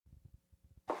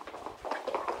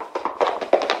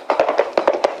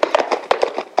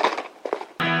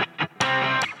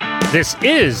This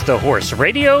is the Horse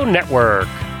Radio Network.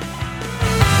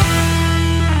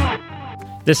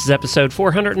 This is episode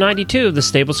 492 of the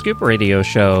Stable Scoop Radio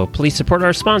Show. Please support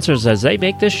our sponsors as they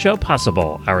make this show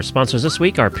possible. Our sponsors this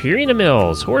week are Purina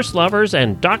Mills, Horse Lovers,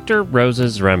 and Dr.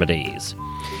 Rose's Remedies.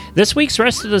 This week's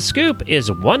Rest of the Scoop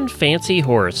is One Fancy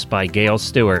Horse by Gail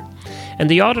Stewart. And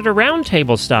the Auditor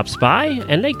Roundtable stops by,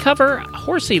 and they cover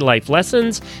horsey life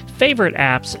lessons, favorite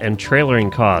apps, and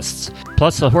trailering costs.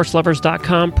 Plus, the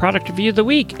HorseLovers.com product review of the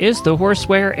week is the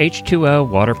Horseware H2O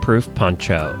Waterproof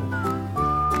Poncho.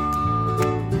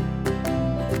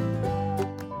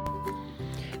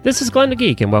 This is Glenn the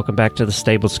Geek, and welcome back to the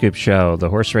Stable Scoop Show, the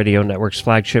Horse Radio Network's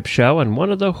flagship show and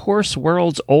one of the horse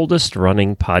world's oldest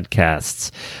running podcasts.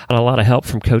 And a lot of help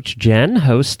from Coach Jen,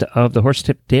 host of the Horse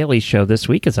Tip Daily Show this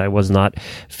week, as I was not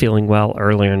feeling well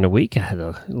earlier in the week. I had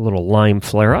a little Lyme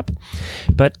flare-up.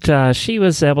 But she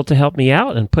was able to help me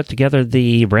out and put together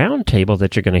the roundtable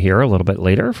that you're going to hear a little bit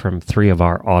later from three of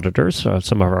our auditors,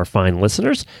 some of our fine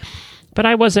listeners. But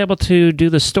I was able to do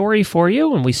the story for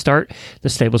you, and we start the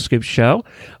Stable Scoop Show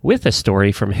with a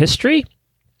story from history.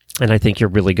 And I think you're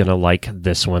really going to like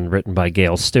this one, written by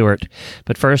Gail Stewart.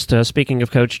 But first, speaking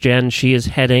of Coach Jen, she is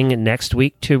heading next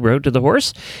week to Road to the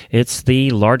Horse. It's the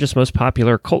largest, most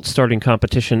popular colt starting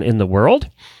competition in the world.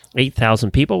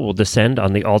 8,000 people will descend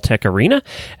on the Alltech Arena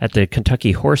at the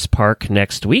Kentucky Horse Park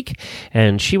next week,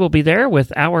 and she will be there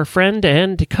with our friend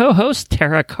and co-host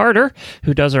Tara Carter,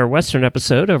 who does our Western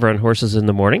episode over on Horses in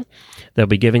the Morning. They'll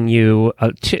be giving you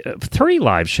three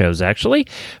live shows, actually,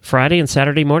 Friday and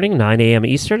Saturday morning, 9 a.m.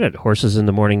 Eastern at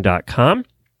horsesinthemorning.com.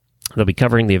 They'll be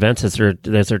covering the events as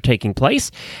they're taking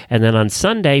place. And then on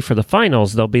Sunday for the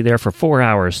finals, they'll be there for 4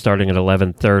 hours starting at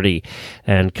 11:30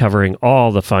 and covering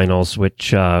all the finals,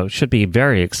 which should be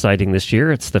very exciting this year.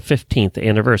 It's the 15th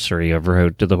anniversary of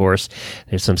Road to the Horse.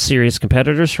 There's some serious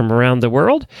competitors from around the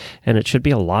world, and it should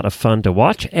be a lot of fun to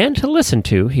watch and to listen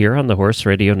to here on the Horse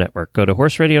Radio Network. Go to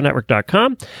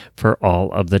horseradionetwork.com for all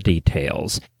of the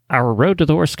details. Our Road to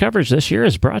the Horse coverage this year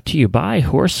is brought to you by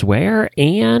Horseware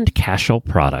and Cashel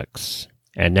Products.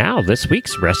 And now, this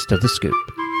week's Rest of the Scoop.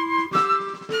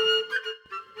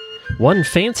 One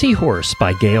Fancy Horse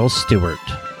by Gail Stewart.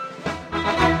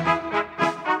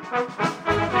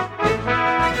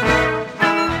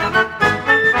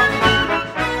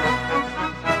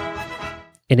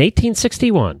 In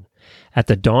 1861, at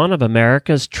the dawn of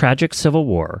America's tragic Civil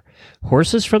War,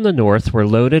 horses from the North were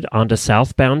loaded onto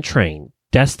southbound train,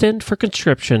 destined for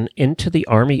conscription into the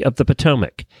Army of the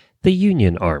Potomac, the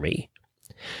Union Army.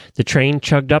 The train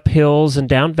chugged up hills and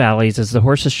down valleys as the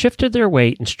horses shifted their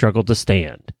weight and struggled to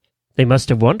stand. They must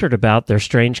have wondered about their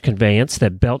strange conveyance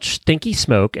that belched stinky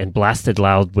smoke and blasted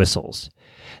loud whistles.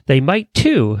 They might,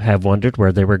 too, have wondered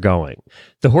where they were going.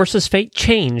 The horses' fate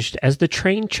changed as the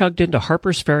train chugged into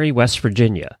Harper's Ferry, West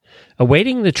Virginia.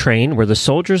 Awaiting the train were the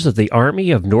soldiers of the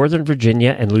Army of Northern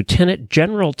Virginia and Lieutenant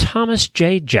General Thomas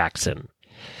J. Jackson.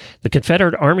 The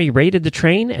Confederate Army raided the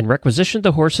train and requisitioned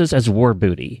the horses as war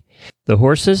booty. The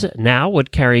horses now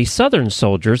would carry Southern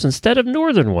soldiers instead of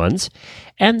Northern ones,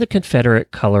 and the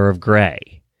Confederate color of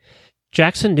gray.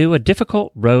 Jackson knew a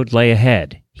difficult road lay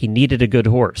ahead. He needed a good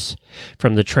horse.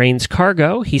 From the train's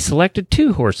cargo, he selected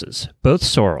two horses, both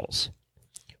sorrels.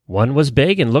 One was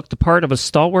big and looked the part of a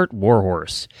stalwart war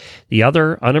horse. The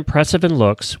other, unimpressive in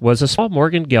looks, was a small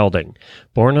Morgan Gelding,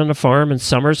 born on a farm in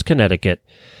Somers, Connecticut.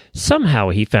 Somehow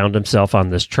he found himself on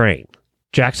this train.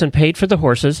 Jackson paid for the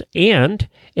horses, and,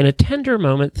 in a tender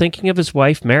moment thinking of his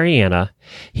wife Mariana,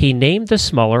 he named the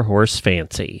smaller horse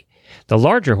Fancy. The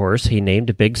larger horse he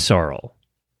named Big Sorrel.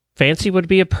 Fancy would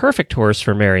be a perfect horse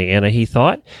for Mariana, he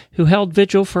thought, who held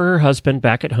vigil for her husband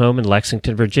back at home in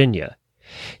Lexington, Virginia.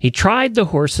 He tried the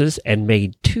horses and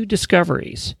made two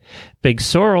discoveries. Big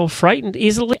Sorrel frightened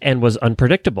easily and was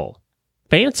unpredictable.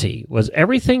 Fancy was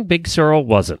everything Big Sorrel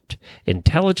wasn't,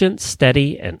 intelligent,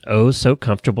 steady, and oh so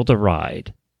comfortable to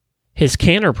ride. His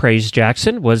canter, praised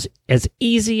Jackson, was as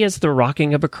easy as the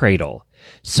rocking of a cradle,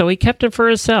 so he kept him for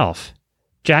himself.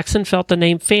 Jackson felt the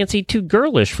name Fancy too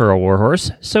girlish for a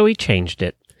warhorse, so he changed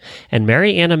it, and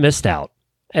Mariana missed out,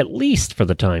 at least for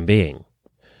the time being.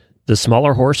 The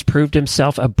smaller horse proved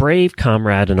himself a brave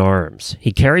comrade in arms.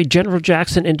 He carried General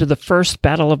Jackson into the First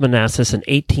Battle of Manassas in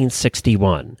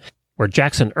 1861, where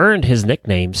Jackson earned his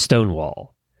nickname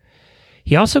Stonewall.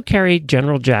 He also carried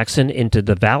General Jackson into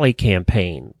the Valley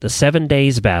Campaign, the 7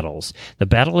 Days Battles, the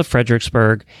Battle of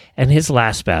Fredericksburg, and his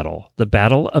last battle, the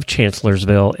Battle of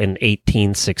Chancellorsville in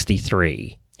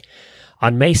 1863.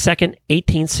 On May 2,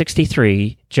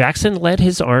 1863, Jackson led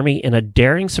his army in a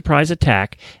daring surprise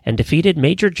attack and defeated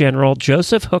Major General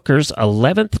Joseph Hooker's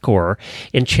 11th Corps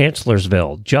in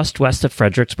Chancellorsville, just west of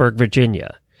Fredericksburg,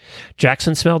 Virginia.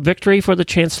 Jackson smelled victory for the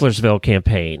Chancellorsville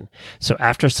campaign, so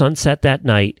after sunset that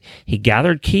night, he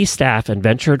gathered key staff and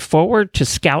ventured forward to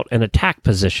scout an attack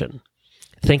position.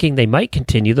 Thinking they might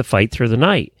continue the fight through the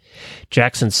night,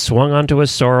 Jackson swung onto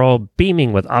his sorrel,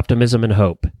 beaming with optimism and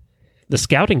hope. The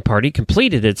scouting party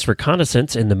completed its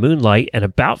reconnaissance in the moonlight and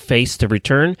about faced to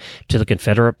return to the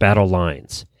Confederate battle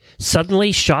lines.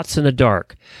 Suddenly, shots in the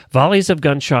dark. Volleys of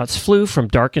gunshots flew from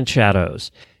darkened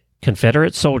shadows.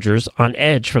 Confederate soldiers, on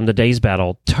edge from the day's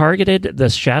battle, targeted the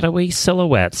shadowy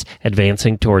silhouettes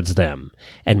advancing towards them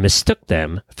and mistook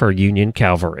them for Union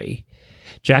cavalry.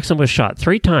 Jackson was shot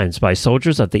 3 times by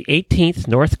soldiers of the 18th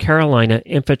North Carolina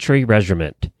Infantry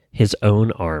Regiment, his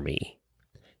own army.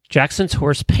 Jackson's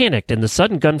horse panicked in the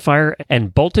sudden gunfire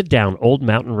and bolted down Old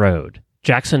Mountain Road.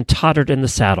 Jackson tottered in the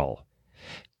saddle.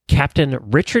 Captain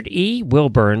Richard E.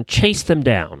 Wilburn chased them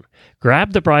down,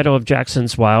 grabbed the bridle of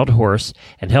Jackson's wild horse,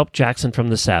 and helped Jackson from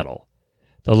the saddle.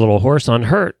 The little horse,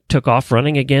 unhurt, took off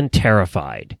running again,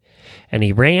 terrified. And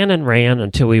he ran and ran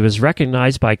until he was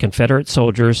recognized by Confederate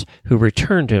soldiers who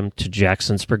returned him to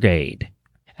Jackson's brigade.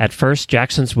 At first,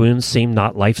 Jackson's wounds seemed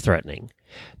not life-threatening,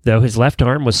 though his left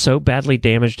arm was so badly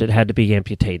damaged it had to be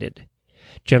amputated.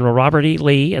 General Robert E.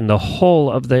 Lee and the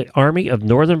whole of the Army of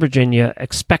Northern Virginia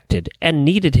expected and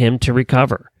needed him to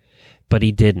recover, but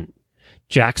he didn't.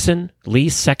 Jackson,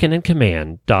 Lee's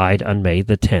second-in-command, died on May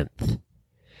the 10th.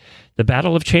 The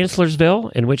Battle of Chancellorsville,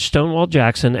 in which Stonewall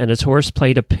Jackson and his horse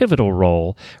played a pivotal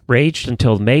role, raged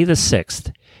until May the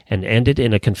 6th and ended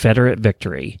in a Confederate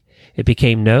victory. It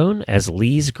became known as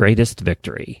Lee's greatest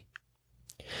victory.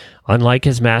 Unlike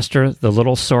his master, the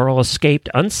little sorrel escaped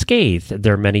unscathed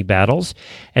their many battles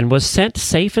and was sent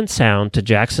safe and sound to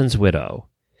Jackson's widow.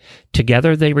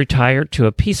 Together they retired to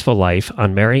a peaceful life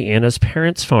on Mary Anna's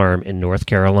parents' farm in North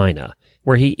Carolina,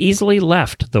 where he easily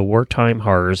left the wartime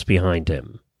horrors behind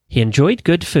him. He enjoyed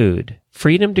good food,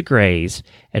 freedom to graze,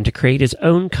 and to create his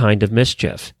own kind of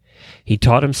mischief. He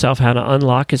taught himself how to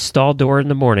unlock his stall door in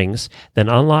the mornings, then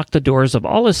unlock the doors of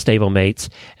all his stablemates,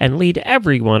 and lead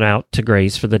everyone out to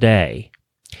graze for the day.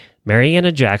 Mary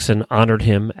Anna Jackson honored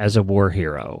him as a war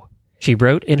hero. She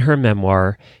wrote in her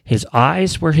memoir, "His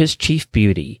eyes were his chief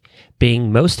beauty,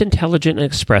 being most intelligent and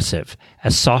expressive,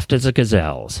 as soft as a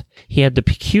gazelle's. He had the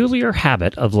peculiar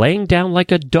habit of laying down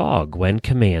like a dog when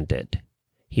commanded."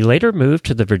 He later moved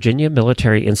to the Virginia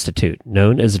Military Institute,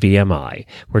 known as VMI,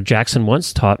 where Jackson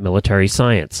once taught military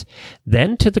science,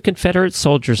 then to the Confederate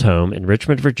Soldiers' Home in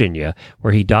Richmond, Virginia,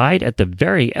 where he died at the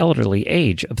very elderly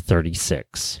age of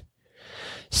 36.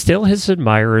 Still, his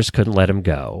admirers couldn't let him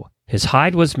go. His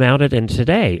hide was mounted and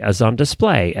today is on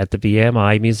display at the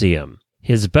VMI Museum.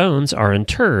 His bones are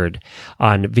interred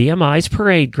on VMI's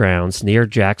parade grounds near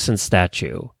Jackson's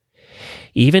statue.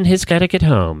 Even his Connecticut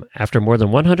home, after more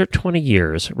than 120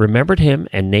 years, remembered him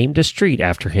and named a street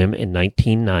after him in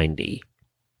 1990.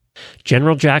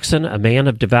 General Jackson, a man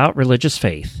of devout religious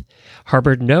faith,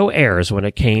 harbored no airs when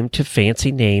it came to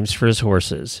fancy names for his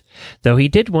horses, though he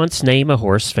did once name a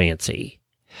horse Fancy.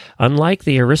 Unlike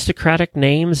the aristocratic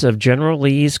names of General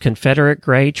Lee's Confederate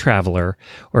Gray Traveler,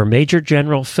 or Major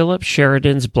General Philip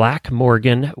Sheridan's Black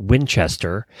Morgan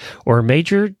Winchester, or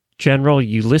Major General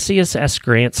Ulysses S.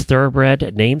 Grant's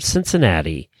thoroughbred named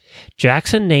Cincinnati,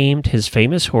 Jackson named his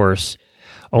famous horse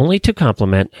only to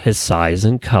compliment his size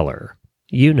and color.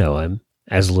 You know him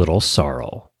as Little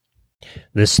Sorrel.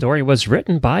 This story was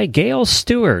written by Gail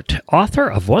Stewart, author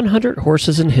of 100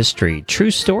 Horses in History,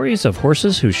 True Stories of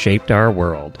Horses Who Shaped Our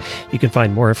World. You can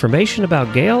find more information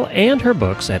about Gail and her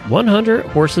books at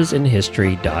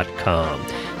 100horsesinhistory.com.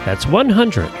 That's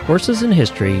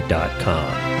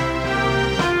 100horsesinhistory.com.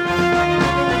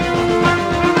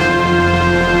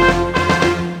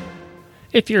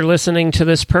 If you're listening to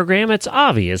this program, it's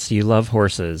obvious you love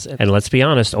horses. And let's be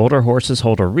honest, older horses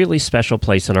hold a really special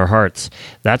place in our hearts.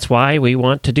 That's why we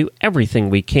want to do everything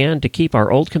we can to keep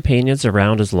our old companions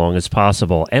around as long as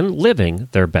possible and living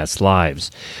their best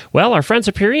lives. Well, our friends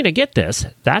at Purina get this.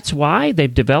 That's why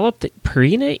they've developed the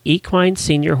Purina Equine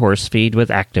Senior Horse Feed with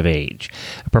ActiveAge,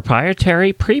 a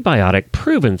proprietary prebiotic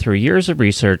proven through years of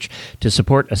research to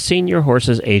support a senior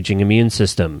horse's aging immune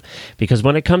system. Because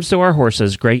when it comes to our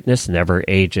horses, greatness never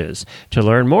ages. To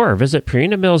learn more, visit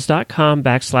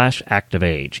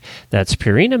PurinaMills.com/ActiveAge. That's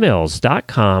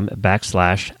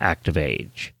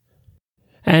PurinaMills.com/ActiveAge.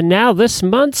 And now this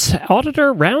month's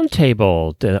Auditor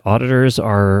Roundtable. The auditors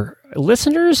are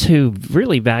listeners who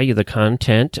really value the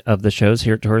content of the shows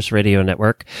here at Horse Radio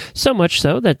Network, so much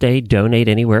so that they donate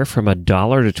anywhere from $1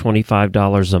 to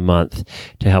 $25 a month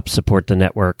to help support the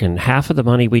network. And half of the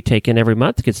money we take in every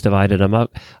month gets divided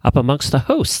up amongst the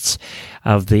hosts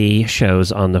of the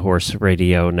shows on the Horse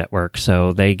Radio Network.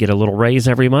 So they get a little raise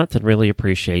every month and really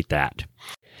appreciate that.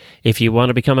 If you want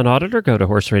to become an auditor, go to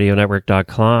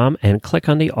horseradionetwork.com and click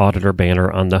on the auditor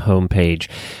banner on the homepage.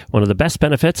 One of the best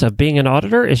benefits of being an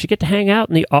auditor is you get to hang out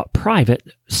in the private,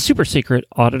 super secret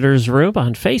auditors room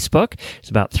on Facebook. There's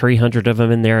about 300 of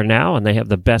them in there now, and they have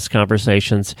the best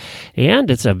conversations. And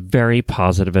it's a very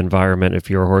positive environment. If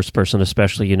you're a horse person,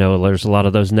 especially, you know, there's a lot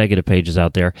of those negative pages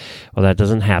out there. Well, that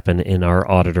doesn't happen in our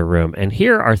auditor room. And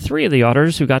here are 3 of the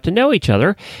auditors who got to know each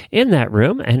other in that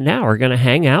room, and now are going to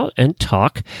hang out and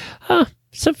talk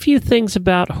some few things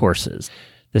about horses.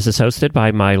 This is hosted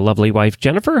by my lovely wife,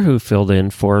 Jennifer, who filled in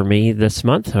for me this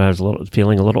month. I was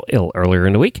feeling a little ill earlier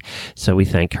in the week, so we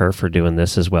thank her for doing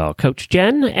this as well. Coach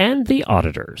Jen and the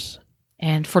auditors.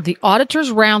 And for the auditors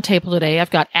roundtable today,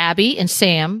 I've got Abby and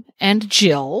Sam and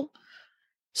Jill.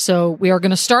 So we are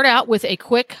going to start out with a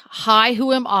quick hi,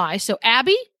 who am I? So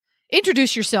Abby,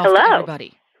 introduce yourself to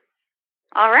everybody.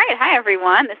 All right. Hi,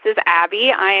 everyone. This is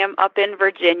Abby. I am up in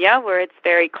Virginia where it's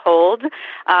very cold.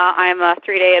 I'm a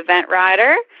 3-day event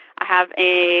rider. I have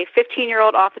a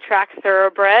 15-year-old off-the-track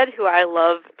thoroughbred who I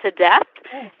love to death,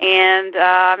 and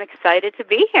I'm excited to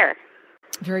be here.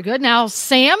 Very good. Now,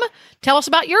 Sam, tell us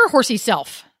about your horsey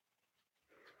self.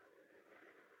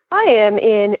 I am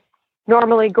in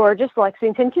normally gorgeous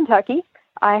Lexington, Kentucky.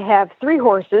 I have 3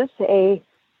 horses, a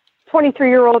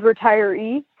 23-year-old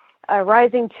retiree, a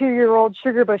rising 2-year-old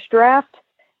Sugarbush Draft,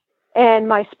 and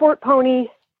my sport pony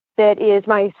that is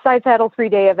my side saddle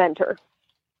 3-day eventer.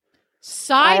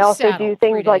 I also do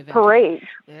things like parades.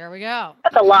 There we go.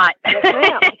 That's a lot.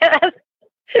 Yes,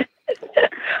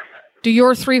 Do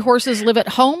your 3 horses live at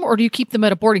home, or do you keep them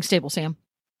at a boarding stable, Sam?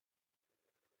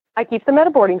 I keep them at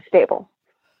a boarding stable.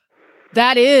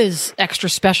 That is extra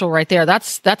special right there.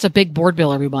 That's a big board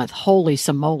bill every month. Holy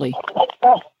moly.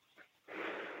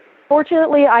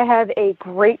 Fortunately, I have a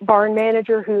great barn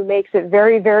manager who makes it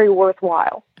very, very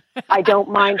worthwhile. I don't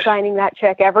mind signing that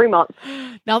check every month.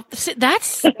 Now,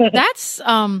 that's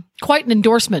quite an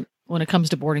endorsement when it comes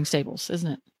to boarding stables,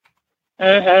 isn't it?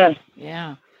 Uh-huh.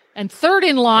 Yeah. And third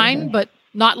in line, but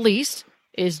not least,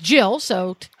 is Jill.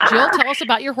 So, Jill, tell us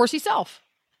about your horsey self.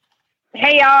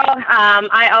 Hey, y'all.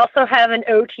 I also have an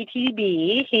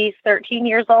OTTB. He's 13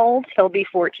 years old. He'll be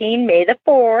 14 May the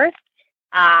 4th.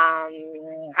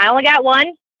 I only got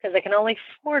one because I can only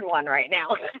afford one right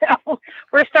now. So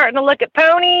we're starting to look at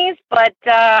ponies, but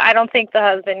I don't think the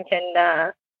husband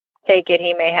can take it.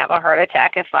 He may have a heart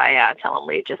attack if I tell him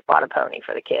we just bought a pony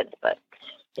for the kids. But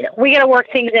you know, we got to work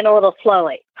things in a little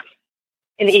slowly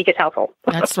in the Ekus household.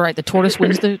 That's right. The tortoise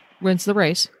wins the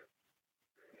race.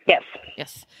 Yes.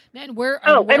 Yes. And we're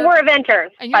eventers.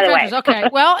 And you're by eventers. The way. Okay.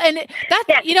 Well, and that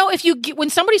Yes. You know, when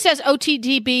somebody says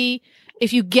OTDB,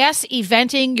 if you guess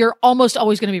eventing, you're almost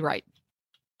always going to be right.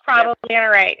 Probably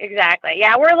right. Exactly.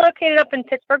 Yeah, we're located up in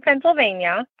Pittsburgh,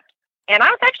 Pennsylvania. And I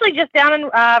was actually just down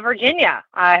in Virginia.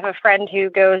 I have a friend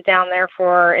who goes down there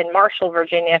in Marshall,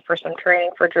 Virginia for some training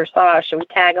for dressage. So we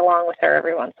tag along with her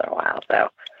every once in a while. So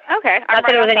Okay. Not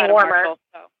that it was any warmer. Marshall,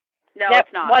 so. No, Yep,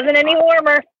 it's not. Wasn't any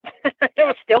warmer. It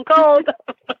was still cold.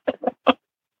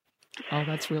 Oh,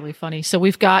 that's really funny. So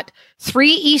we've got 3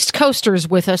 East Coasters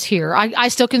with us here. I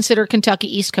still consider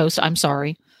Kentucky East Coast. I'm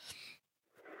sorry.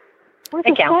 Where's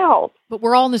the South? But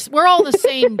we're all in the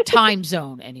same time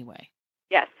zone anyway.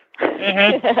 Yes.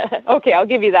 Mm-hmm. Okay, I'll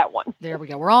give you that one. There we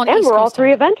go. We're all in And East we're all Coast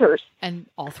 3 time. eventers. And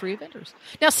all 3 eventers.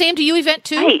 Now, Sam, do you event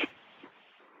too? Nice.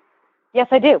 Yes,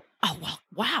 I do. Oh, well,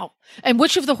 wow. And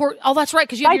which of the Oh, that's right,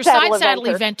 because you have your Side side saddle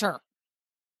saddle eventer.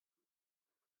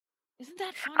 Isn't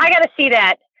that funny? I got to see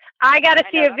that. I got to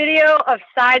see a video of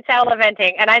side saddle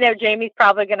eventing, and I know Jamie's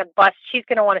probably going to bust. She's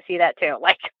going to want to see that too.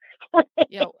 Like, I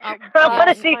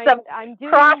want to see some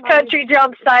cross-country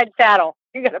jump side saddle.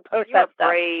 You're going to post You're that stuff.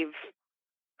 brave.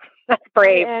 That's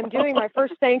brave. I'm doing my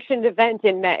first sanctioned event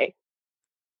in May.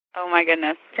 Oh my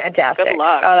goodness. Fantastic. Good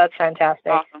luck. Oh, that's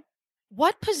fantastic. Awesome.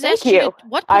 What possessed Thank you.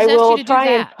 What I possessed will you to try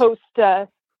do and that? post.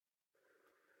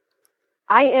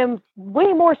 I am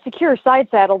way more secure side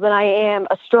saddle than I am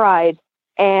astride,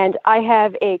 and I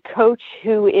have a coach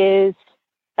who is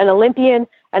an Olympian,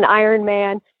 an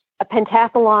Ironman, a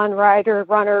pentathlon rider,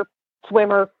 runner,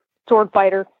 swimmer, sword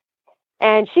fighter,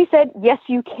 and she said, "Yes,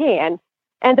 you can,"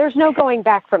 and there's no going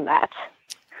back from that.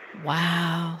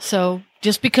 Wow. So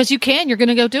just because you can, you're going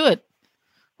to go do it.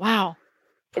 Wow.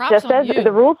 It just says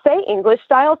the rules say English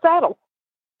style saddle.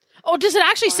 Oh, does it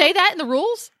actually say that in the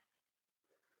rules?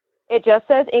 It just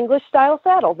says English style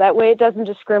saddle. That way it doesn't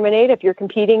discriminate if you're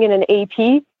competing in an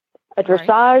AP, a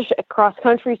dressage, a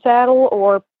cross-country saddle,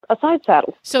 or a side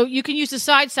saddle. So you can use the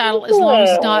side saddle as long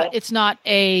as it's not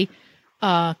a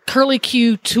curly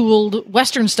Q tooled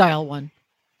Western style one.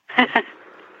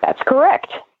 That's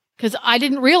correct. Because I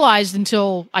didn't realize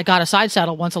until I got a side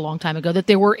saddle once a long time ago that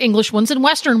there were English ones and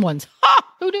Western ones. Ha!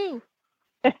 Who knew?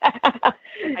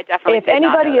 I definitely. If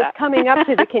anybody is coming up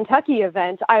to the Kentucky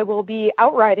event, I will be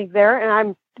outriding there,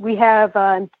 and we have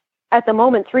at the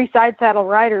moment 3 side saddle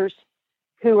riders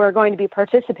who are going to be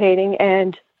participating.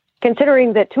 And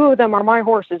considering that 2 of them are my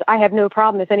horses, I have no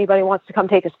problem if anybody wants to come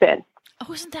take a spin.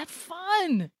 Oh, isn't that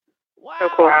fun? Wow! So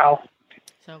cool. Wow.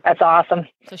 So that's awesome.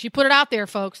 So she put it out there,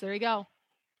 folks. There you go.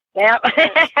 Yep.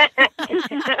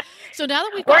 So now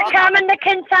that we're coming to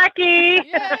Kentucky.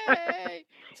 Yay!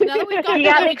 So now that we've got you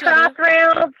got any cross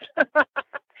rails?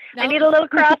 I need a little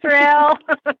cross rail.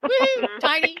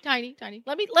 Tiny.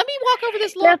 Let me walk over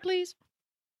this log, please.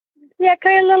 Yeah,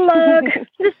 okay, a little log.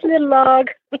 Just a little log.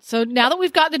 So now that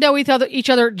we've gotten to know each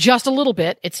other just a little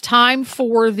bit, it's time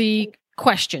for the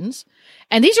questions.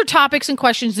 And these are topics and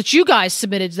questions that you guys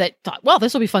submitted that thought, well,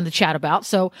 this will be fun to chat about.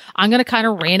 So I'm going to kind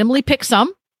of randomly pick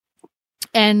some.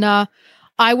 And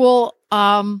I will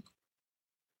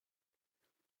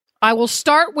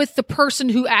start with the person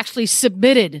who actually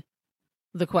submitted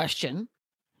the question.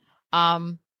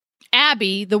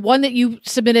 Abby, the one that you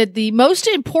submitted, the most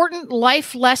important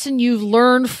life lesson you've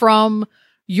learned from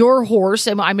your horse,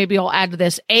 and I'll add to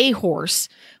this, a horse,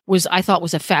 I thought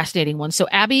was a fascinating one. So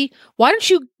Abby, why don't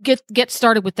you get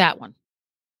started with that one?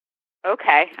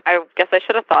 Okay. I guess I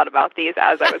should have thought about these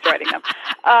as I was writing them.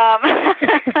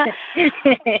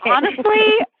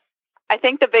 Honestly, I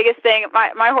think the biggest thing,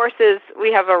 my horses,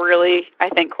 we have a really, I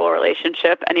think, cool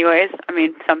relationship anyways. I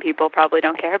mean, some people probably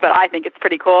don't care, but I think it's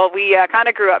pretty cool. We kind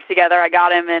of grew up together. I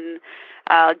got him in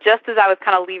just as I was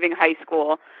kind of leaving high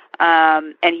school.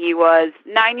 And he was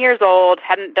 9 years old,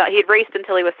 he'd raced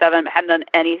until he was 7, but hadn't done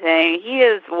anything. He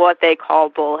is what they call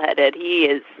bullheaded. He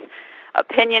is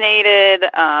opinionated.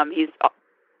 He's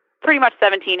pretty much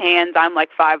 17 hands. I'm like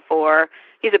 5'4".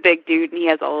 He's a big dude and he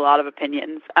has a lot of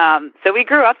opinions. So we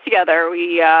grew up together.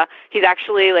 He's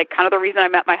actually like kind of the reason I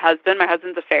met my husband. My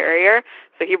husband's a farrier,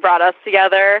 so he brought us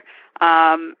together.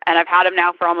 And I've had him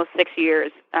now for almost 6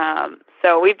 years.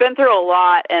 So we've been through a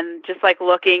lot, and just like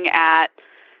looking at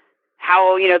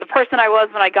how, the person I was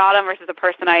when I got him versus the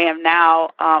person I am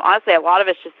now, honestly, a lot of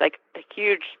it's just like a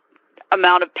huge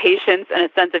amount of patience and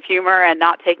a sense of humor and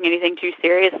not taking anything too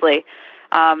seriously.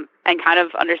 And kind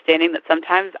of understanding that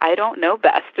sometimes I don't know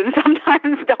best and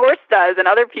sometimes the horse does and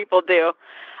other people do.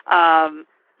 So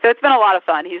it's been a lot of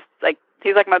fun. He's like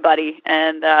my buddy,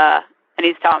 and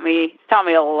he's taught me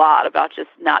a lot about just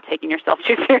not taking yourself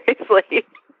too seriously.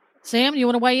 Sam, you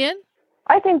want to weigh in?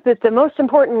 I think that the most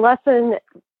important lesson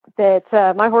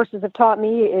that my horses have taught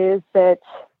me is that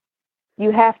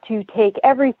you have to take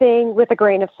everything with a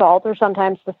grain of salt, or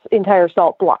sometimes the entire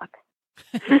salt block.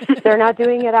 They're not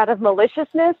doing it out of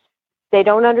maliciousness. They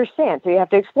don't understand, so you have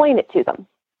to explain it to them,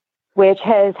 which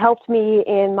has helped me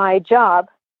in my job.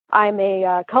 I'm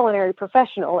a culinary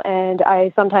professional, and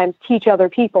I sometimes teach other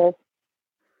people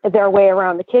their way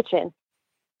around the kitchen.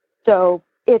 So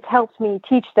it's helped me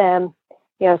teach them,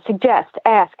 suggest,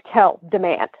 ask, tell,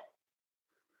 demand.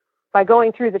 By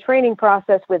going through the training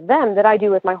process with them that I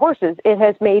do with my horses, it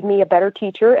has made me a better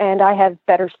teacher, and I have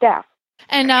better staff.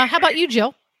 And how about you,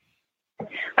 Jill?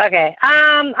 Okay.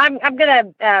 I'm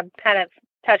going to kind of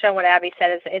touch on what Abby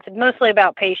said. It's mostly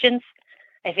about patience.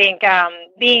 I think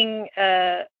being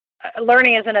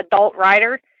learning as an adult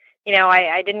rider,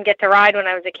 I didn't get to ride when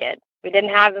I was a kid. We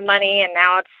didn't have the money, and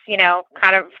now it's,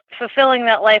 kind of fulfilling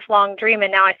that lifelong dream,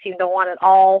 and now I seem to want it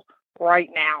all right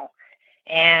now.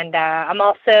 And I'm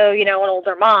also, an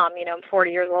older mom. I'm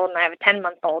 40 years old, and I have a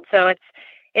 10-month-old. So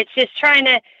it's just trying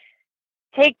to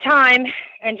take time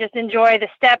and just enjoy the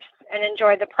steps and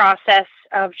enjoy the process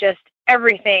of just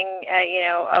everything,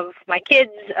 of my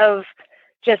kids, of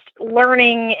just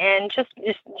learning, and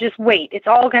just wait. It's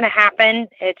all going to happen.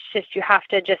 It's just you have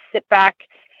to just sit back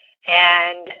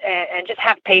and just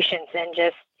have patience and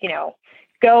just,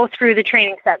 go through the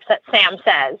training steps that Sam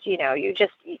says. You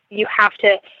just have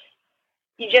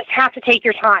to take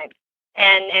your time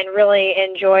and really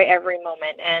enjoy every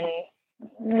moment. And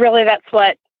really that's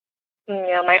what,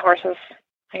 my horses,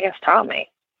 I guess, taught me.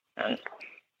 And,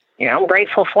 I'm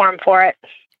grateful for him for it.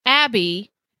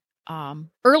 Abby,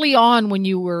 early on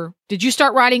did you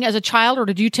start riding as a child, or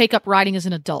did you take up riding as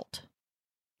an adult?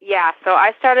 Yeah, so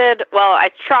I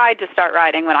tried to start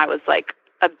riding when I was like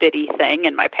a bitty thing,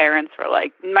 and my parents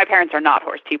are not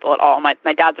horse people at all. My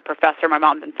dad's a professor, my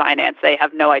mom's in finance. They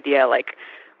have no idea like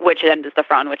which end is the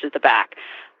front, which is the back.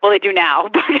 Well, they do now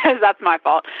because that's my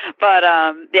fault. But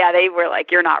yeah, they were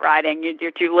like, "You're not riding.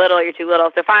 You're too little. You're too little."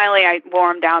 So finally, I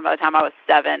wore them down by the time I was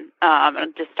 7,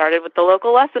 and just started with the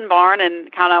local lesson barn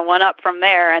and kind of went up from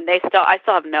there. And I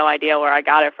still have no idea where I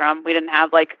got it from. We didn't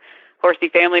have like horsey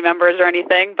family members or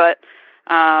anything, but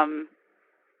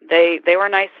they were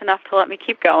nice enough to let me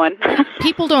keep going.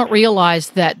 People don't realize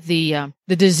that the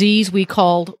disease we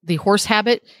called the horse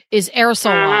habit is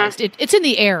aerosolized. It's in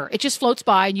the air. It just floats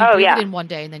by, and you breathe it in one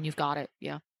day, and then you've got it.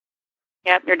 Yeah.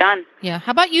 Yep, you're done. Yeah.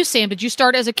 How about you, Sam? Did you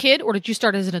start as a kid, or did you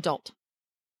start as an adult?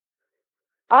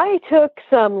 I took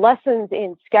some lessons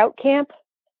in Scout Camp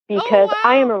because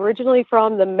I am originally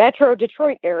from the Metro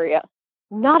Detroit area,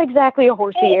 not exactly a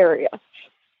horsey area.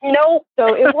 No.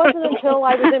 So it wasn't until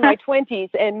I was in my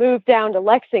 20s and moved down to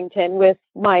Lexington with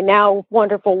my now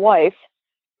wonderful wife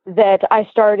that I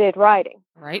started riding.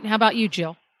 Right. And how about you,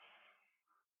 Jill?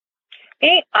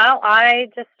 I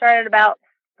just started about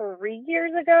 3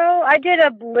 years ago. I did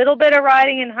a little bit of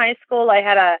riding in high school. I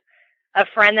had a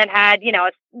friend that had,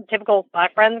 a typical, my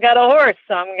friend's got a horse,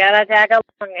 so I'm going to tag along.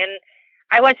 And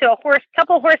I went to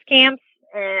couple horse camps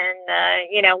and,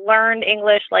 learned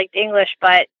English, liked English,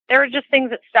 but there were just things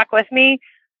that stuck with me,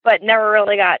 but never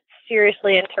really got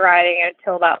seriously into riding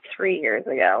until about 3 years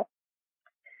ago.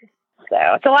 So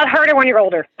it's a lot harder when you're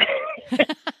older. Jill,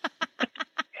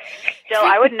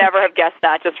 I would never have guessed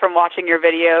that just from watching your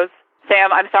videos.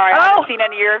 Sam, I'm sorry, I haven't seen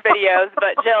any of your videos,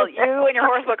 but Jill, you and your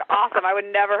horse look awesome. I would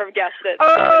never have guessed it.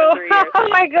 Oh, 3 years. Oh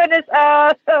my goodness.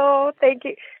 Oh, thank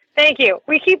you. Thank you.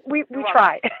 We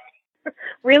try.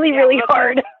 really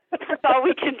hard. That's all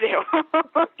we can do.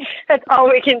 That's all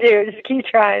we can do. Just keep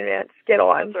trying, man. Just get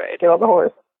on. Right. Get on the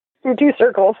horse. Do 2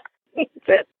 circles. That's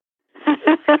it.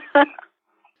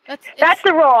 That's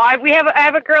the rule. I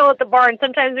have a girl at the barn.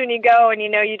 Sometimes when you go and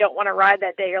you don't want to ride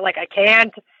that day, you're like, I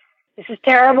can't. This is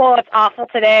terrible. It's awful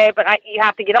today, but you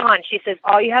have to get on. She says,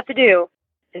 all you have to do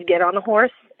is get on the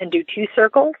horse and do 2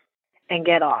 circles and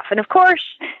get off. And of course,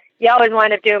 you always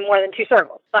wind up doing more than 2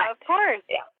 circles. But, of course.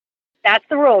 Yeah. That's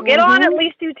the rule. Get on, at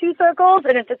least do 2 circles,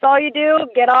 and if that's all you do,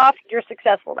 get off. You're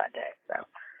successful that day. So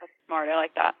that's smart. I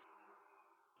like that.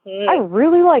 I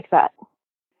really like that.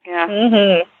 Yeah.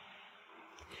 Mm-hmm.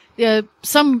 Yeah.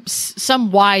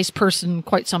 Some wise person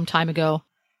quite some time ago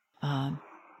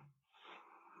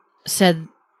said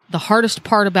the hardest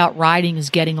part about riding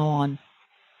is getting on.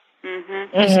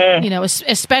 Mm-hmm. Mm-hmm.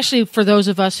 Especially for those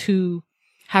of us who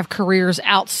have careers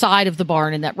outside of the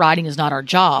barn and that riding is not our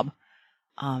job.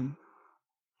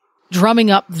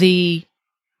 Drumming up the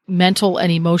mental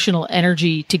and emotional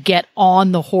energy to get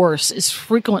on the horse is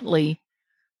frequently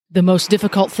the most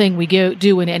difficult thing we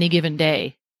do in any given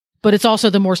day. But it's also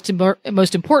the most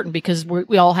important because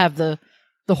we all have the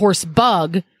horse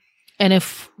bug. And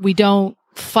if we don't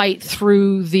fight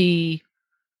through the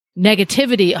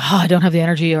negativity, I don't have the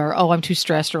energy, or, I'm too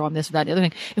stressed, or I'm this, that, the other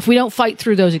thing. If we don't fight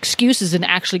through those excuses and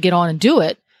actually get on and do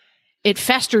it, it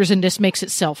festers and just makes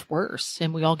itself worse,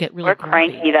 and we all get really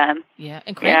cranky then. Yeah,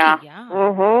 and cranky. Yeah.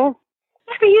 Mm-hmm.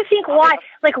 But you think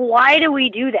why do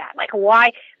we do that? Like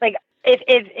why? Like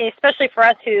if especially for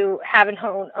us who haven't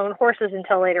owned horses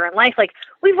until later in life, like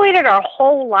we've waited our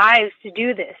whole lives to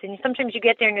do this, and sometimes you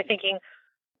get there and you're thinking,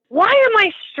 why am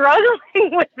I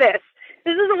struggling with this?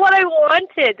 This is what I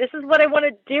wanted. This is what I want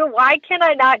to do. Why can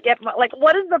I not get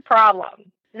what is the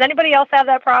problem? Does anybody else have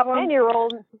that problem?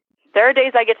 10-year-old. There are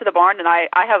days I get to the barn and I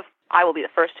will be the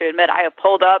first to admit, I have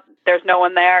pulled up. There's no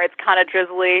one there. It's kind of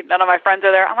drizzly. None of my friends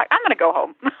are there. I'm like, I'm going to go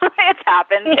home. It's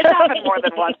happened. It's happened more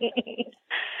than once.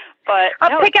 But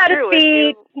I'll pick out a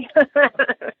speed.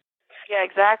 Yeah,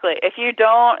 exactly. If you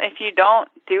don't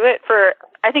do it for,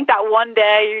 I think that one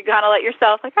day you kind of let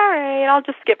yourself like, all right, I'll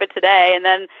just skip it today. And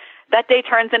then that day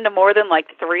turns into more than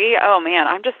like 3. Oh man,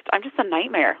 I'm just a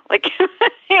nightmare. Like you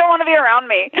don't want to be around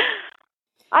me.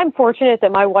 I'm fortunate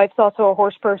that my wife's also a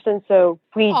horse person, so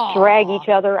we drag each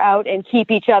other out and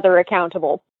keep each other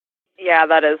accountable. Yeah,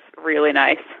 that is really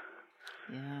nice.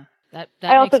 Yeah, that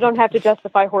I also don't have to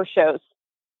justify horse shows.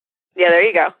 Yeah, there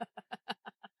you go.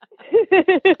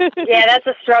 Yeah, that's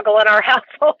a struggle in our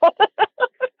household.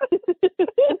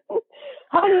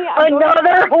 Honey,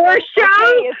 another horse show?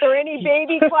 Okay, is there any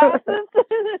baby classes?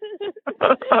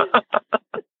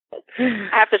 I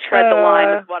have to tread the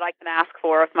line with what I can ask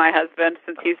for with my husband,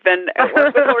 since he's been at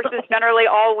work with horses generally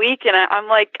all week, and I'm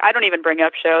like, I don't even bring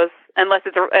up shows unless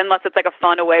it's like a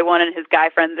fun away one and his guy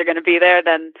friends are going to be there.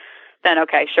 Then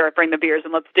okay, sure, bring the beers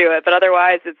and let's do it. But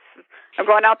otherwise, I'm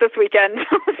going out this weekend.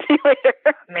 See you later.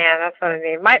 Man, that's what I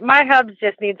need. My hubs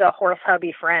just needs a horse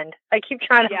hubby friend. I keep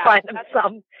trying to find him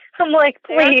some. I'm like,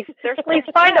 please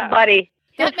find a buddy.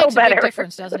 That makes a big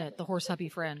difference, doesn't it? The horse hubby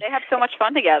friend. They have so much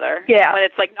fun together. Yeah. When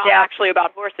it's like not actually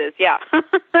about horses. Yeah.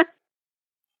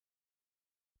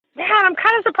 Yeah, I'm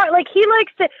kind of surprised. Like, he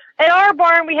likes to, at our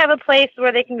barn, we have a place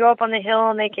where they can go up on the hill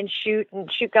and they can shoot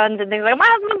guns and things. Like, my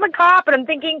husband's a cop, and I'm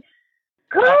thinking,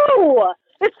 go!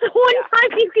 It's the one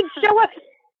time you can show up.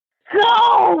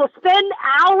 Go! Spend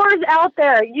hours out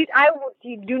there. You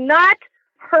do not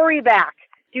hurry back.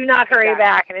 Do not hurry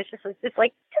back. And it's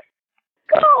like, just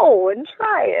go and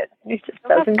try it. He just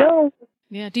doesn't go.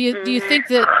 Yeah. Do you think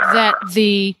that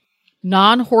the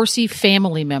non-horsey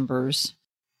family members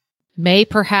may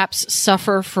perhaps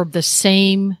suffer from the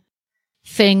same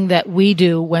thing that we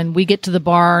do when we get to the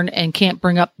barn and can't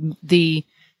bring up the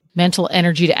mental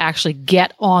energy to actually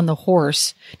get on the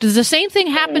horse? Does the same thing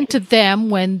happen to them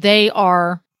when they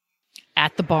are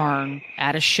at the barn,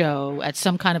 at a show, at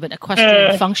some kind of an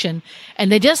equestrian function,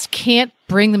 and they just can't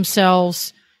bring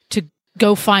themselves to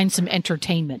go find some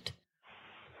entertainment?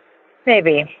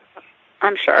 Maybe.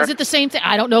 I'm sure. Is it the same thing?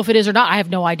 I don't know if it is or not. I have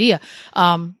no idea.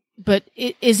 But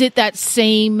is it that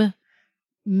same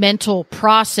mental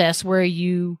process where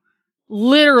you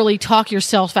literally talk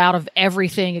yourself out of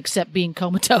everything except being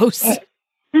comatose?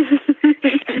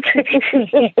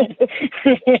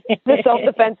 The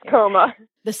self-defense coma.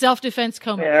 The self-defense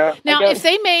coma. Yeah, now, if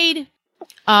they made,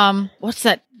 what's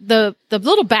that? The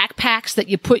little backpacks that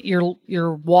you put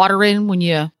your water in when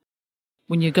you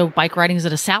go bike riding, is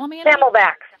it a salamander?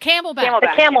 Camelback. Camelback. The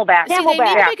camelback. See, they need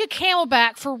to make a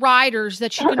camelback for riders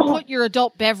that you can put your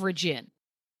adult beverage in.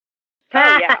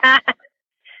 Oh, yeah.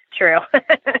 True.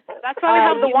 That's why we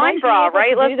have the wine bra,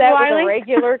 right? Let's do that with a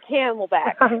regular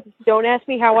camelback. Don't ask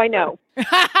me how I know.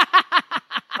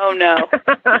 Oh, no.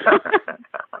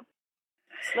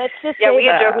 Let's just Yeah, say we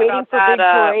had that joked waiting about for that, big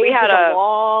parades we had is a- a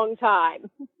long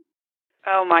time.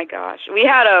 Oh, my gosh. We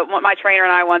had my trainer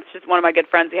and I once, just one of my good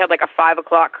friends, we had like a 5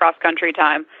 o'clock cross-country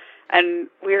time. And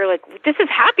we were like, this is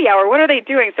happy hour. What are they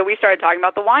doing? So we started talking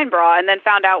about the wine bra and then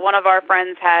found out one of our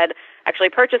friends had actually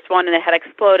purchased one and it had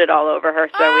exploded all over her.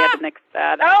 So we had to mix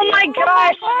that. Oh, my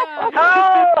gosh.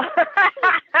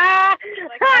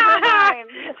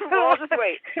 We'll just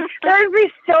wait. There'd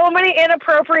be so many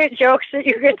inappropriate jokes that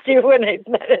you could do when I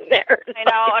met in there. I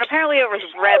know. And apparently it was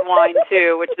red wine,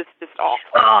 too, which is just awful.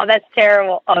 Oh, that's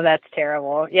terrible. Oh, that's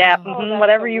terrible. Yeah, that's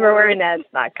whatever the you were wearing, worst.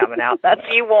 that's not coming out. That's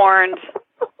Be warned.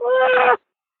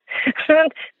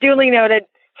 duly noted.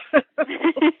 There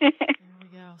we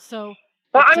go. So,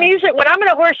 Well, I'm usually, when I'm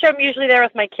at a horse show, I'm usually there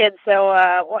with my kids.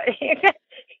 So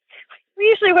we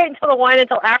usually wait until the wine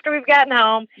until after we've gotten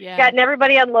home, gotten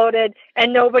everybody unloaded,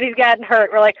 and nobody's gotten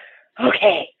hurt. We're like,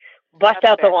 okay, bust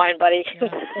out the wine, buddy.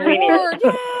 We need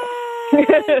it.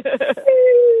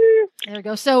 There we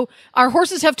go. So our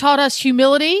horses have taught us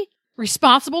humility,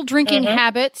 responsible drinking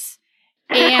habits,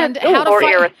 and how to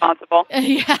fight. Irresponsible.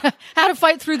 Yeah, how to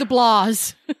fight through the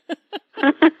blahs.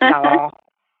 Oh.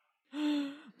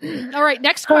 All right,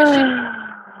 next question.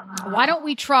 Why don't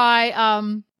we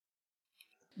try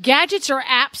gadgets or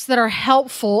apps that are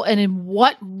helpful, and in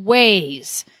what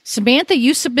ways? Samantha,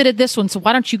 you submitted this one, so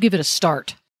why don't you give it a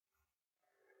start?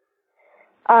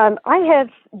 I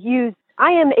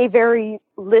am a very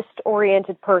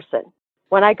list-oriented person.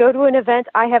 When I go to an event,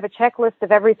 I have a checklist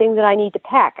of everything that I need to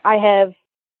pack. I have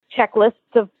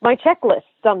checklists of my checklist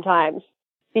sometimes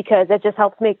because it just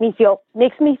makes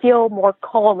me feel more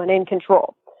calm and in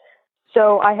control.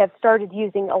 So I have started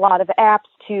using a lot of apps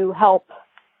to help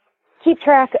keep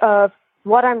track of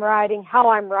what I'm riding, how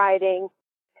I'm riding,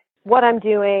 what I'm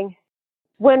doing,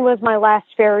 when was my last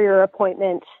farrier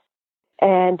appointment,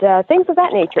 and things of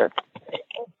that nature.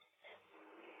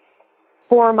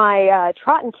 For my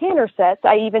trot and canter sets,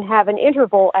 I even have an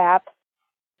interval app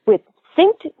with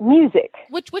synced music.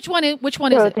 Which one is it? Which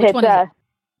one is it?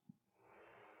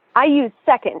 I use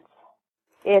Seconds.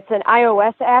 It's an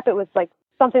iOS app. It was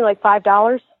something like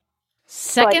 $5.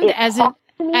 Second, as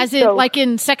in like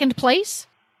in second place?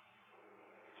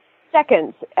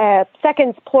 Seconds.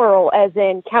 Seconds plural, as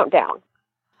in countdown.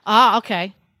 Ah,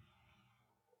 okay.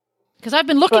 Because I've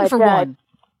been looking for one.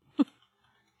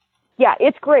 Yeah,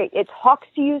 it's great. It talks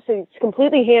to you, so it's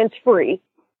completely hands-free.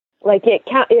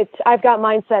 I've got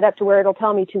mine set up to where it'll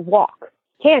tell me to walk,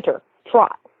 canter,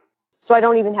 trot, so I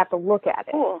don't even have to look at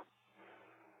it. Cool.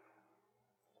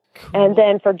 And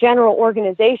then for general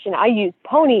organization, I use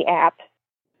Pony app,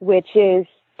 which is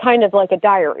kind of like a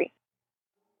diary.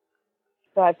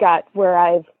 So I've got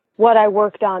what I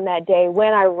worked on that day,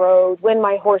 when I rode, when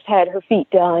my horse had her feet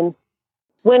done,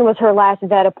 when was her last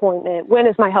vet appointment? When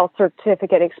does my health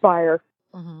certificate expire?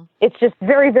 Mm-hmm. It's just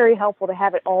very, very helpful to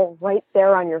have it all right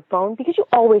there on your phone because you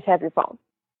always have your phone.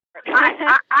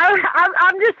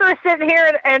 I'm just sort of sitting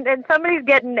here and somebody's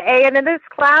getting an A in this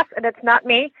class, and it's not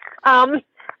me.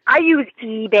 I use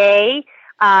eBay.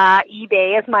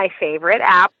 eBay is my favorite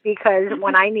app because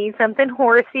when I need something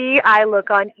horsey, I look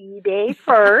on eBay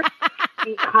first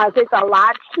because it's a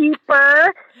lot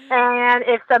cheaper. And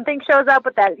if something shows up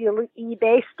with that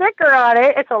eBay sticker on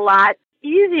it, it's a lot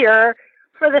easier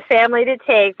for the family to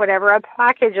take whenever a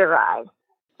package arrives.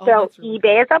 So really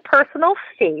eBay is a personal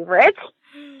favorite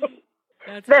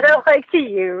that I like to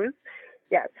use.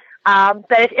 Yes.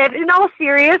 But in all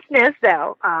seriousness,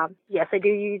 though, yes, I do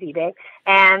use eBay.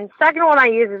 And second one I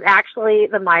use is actually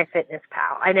the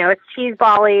MyFitnessPal. I know it's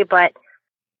cheesebally, but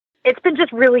it's been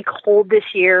just really cold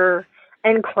this year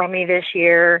and crummy this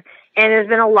year. And there's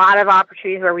been a lot of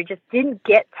opportunities where we just didn't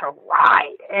get to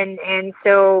ride. And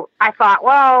so I thought,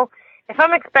 well, if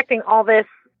I'm expecting all this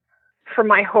for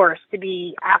my horse to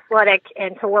be athletic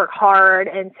and to work hard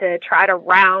and to try to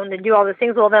round and do all these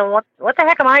things, well, then what the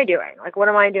heck am I doing? Like, what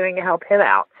am I doing to help him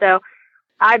out? So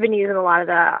I've been using a lot of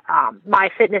the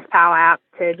MyFitnessPal app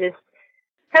to just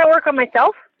kind of work on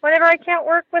myself whenever I can't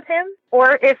work with him.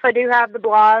 Or if I do have the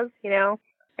blahs, I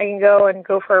can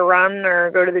go for a run or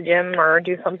go to the gym or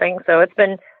do something. So it's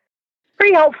been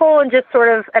pretty helpful and just sort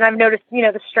of, and I've noticed,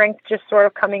 the strength just sort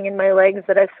of coming in my legs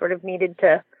that I've sort of needed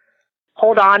to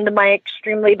hold on to my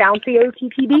extremely bouncy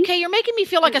OTPB. Okay, you're making me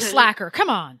feel like a slacker. Come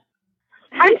on.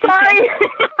 I'm sorry.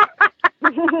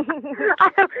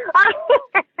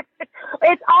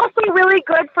 It's also really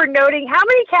good for noting how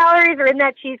many calories are in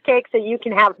that cheesecake so you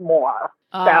can have more.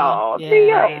 Oh, so,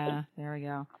 yeah, there we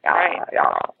go.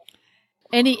 Yeah.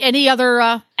 Any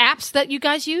other apps that you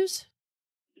guys use?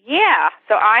 Yeah,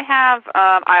 so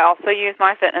I also use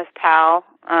MyFitnessPal.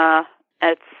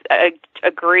 I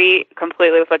agree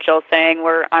completely with what Jill's saying,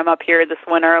 where I'm up here this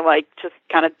winter, like, just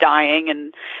kind of dying,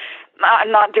 and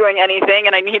I'm not doing anything,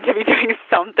 and I need to be doing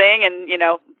something, and,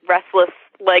 restless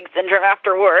leg syndrome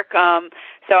after work.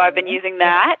 So I've been using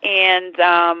that, and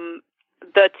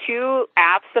the two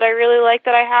apps that I really like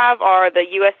that I have are the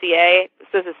USEA.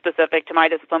 This is specific to my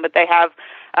discipline, but they have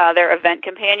their event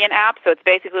companion app. So it's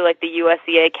basically like the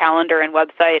USEA calendar and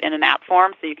website in an app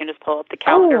form, so you can just pull up the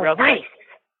calendar real quick. Nice.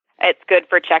 It's good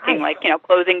for checking,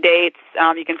 closing dates.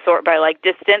 You can sort by,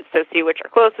 distance, so see which are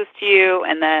closest to you.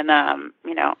 And then,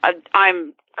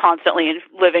 I'm constantly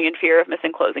living in fear of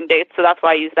missing closing dates, so that's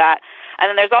why I use that. And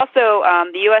then there's also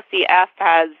the USCF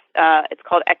has, it's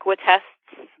called Equitests,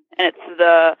 and it's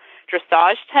the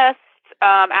dressage test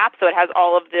app, so it has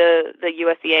all of the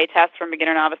USEA tests from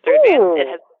beginner, novice, through advanced. It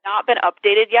has not been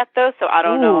updated yet, though, so I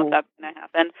don't know if that's going to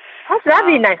happen. That'd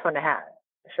be a nice one to have.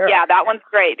 Sure. Yeah, that one's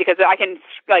great because I can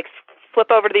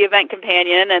flip over to the event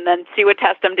companion and then see what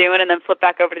test I'm doing and then flip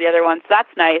back over to the other one. So that's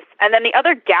nice. And then the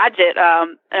other gadget, I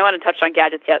don't want to touch on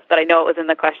gadgets yet, but I know it was in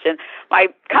the question. I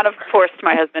kind of forced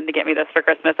my husband to get me this for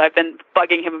Christmas. I've been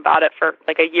bugging him about it for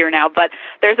a year now. But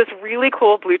there's this really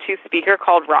cool Bluetooth speaker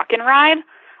called Rock and Ride,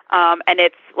 and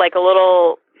it's like a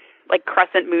little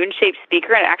crescent moon-shaped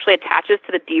speaker, and it actually attaches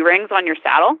to the D-rings on your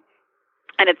saddle,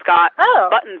 and it's got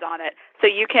buttons on it. So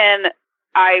you can...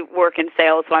 I work in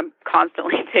sales, so I'm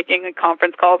constantly taking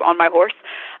conference calls on my horse.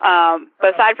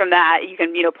 But aside from that, you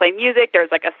can, play music. There's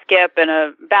a skip and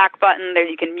a back button. There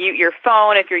you can mute your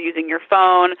phone if you're using your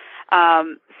phone.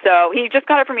 So he just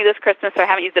got it for me this Christmas, so I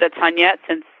haven't used it a ton yet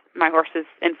since my horse is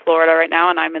in Florida right now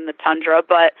and I'm in the tundra.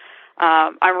 But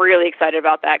I'm really excited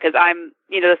about that because I'm,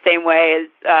 the same way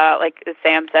as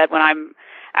Sam said, when I'm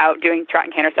out doing trot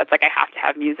and canter sets, I have to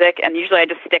have music. And usually I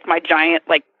just stick my giant,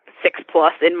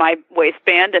 6+ in my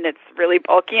waistband, and it's really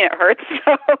bulky and it hurts.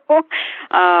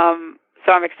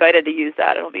 So I'm excited to use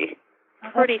that. It'll be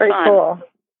pretty fun. Cool.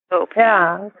 Hope.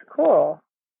 Yeah, that's cool.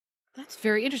 That's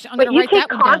very interesting. I'm but going to write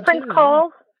that one down, conference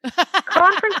calls?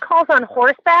 Conference calls on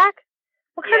horseback?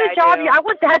 What kind of job? I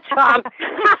want that job.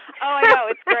 I know.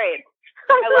 It's great.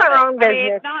 That's my own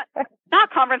business. Not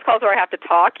conference calls where I have to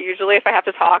talk. Usually if I have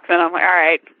to talk, then I'm like, all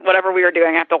right, whatever we were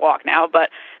doing, I have to walk now. But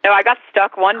no, I got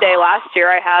stuck one day last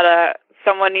year. I had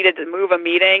someone needed to move a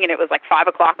meeting, and it was 5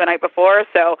 o'clock the night before.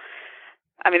 So,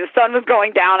 the sun was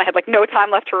going down. I had no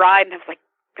time left to ride, and I was like,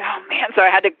 oh man. So I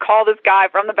had to call this guy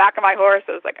from the back of my horse.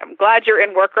 I was like, I'm glad you're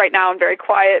in work right now and very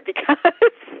quiet because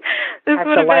this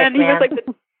would have been,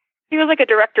 he was a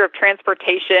director of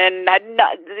transportation.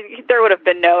 There would have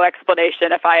been no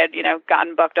explanation if I had,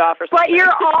 gotten bucked off or something. But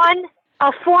you're on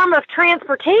a form of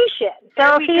transportation.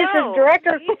 So if he's the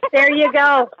director, there you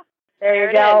go. There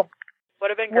you go.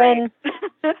 Would have been great.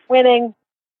 Winning.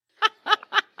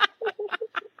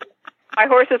 My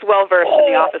horse is well versed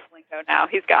in the office lingo now.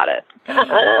 He's got it.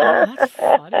 Oh, that's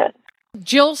fun.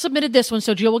 Jill submitted this one,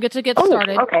 so Jill will get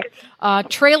started. Okay.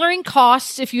 Trailering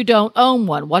costs if you don't own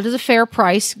one. What is a fair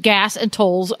price? Gas and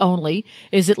tolls only.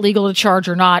 Is it legal to charge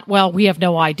or not? Well, we have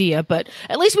no idea, but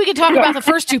at least we can talk about the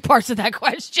first two parts of that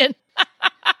question.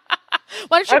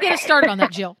 Why don't you get us started on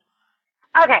that, Jill?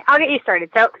 Okay, I'll get you started.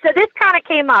 So this kind of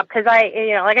came up because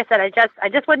like I said, I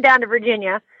just went down to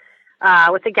Virginia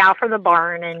with a gal from the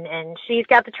barn, and she's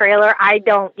got the trailer. I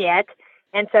don't yet.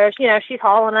 And so, she's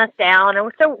hauling us down.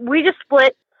 And so we just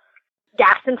split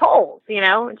gas and tolls, gas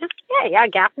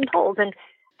and tolls.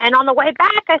 And on the way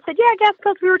back, I said, I guess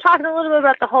because we were talking a little bit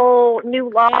about the whole new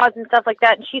laws and stuff like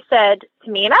that. And she said to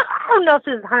me, and I don't know if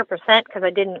this is 100% because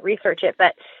I didn't research it,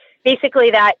 but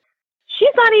basically that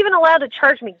she's not even allowed to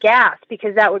charge me gas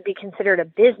because that would be considered a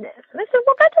business. And I said,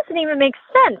 well, that doesn't even make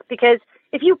sense because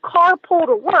if you carpool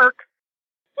to work,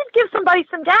 just give somebody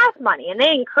some gas money. And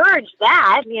they encourage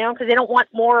that, because they don't want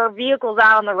more vehicles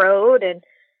out on the road. And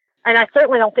I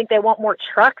certainly don't think they want more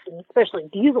trucks, and especially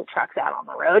diesel trucks out on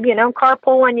the road,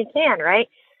 carpool when you can, right?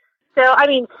 So, I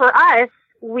mean, for us,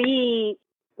 we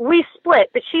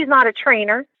split, but she's not a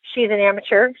trainer. She's an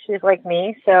amateur. She's like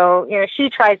me. So, she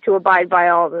tries to abide by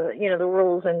all the, the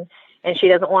rules, and she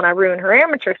doesn't want to ruin her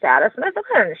amateur status. And I said,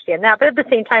 I understand that. But at the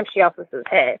same time, she also says,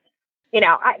 hey,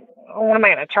 what am I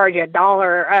going to charge you,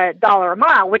 $1 a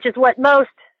mile, which is what most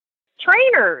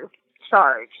trainers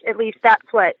charge. At least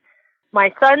that's what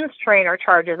my son's trainer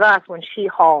charges us when she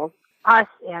hauls us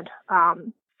and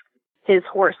his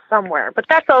horse somewhere. But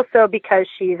that's also because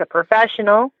she's a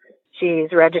professional.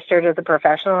 She's registered as a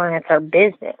professional, and it's her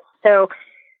business. So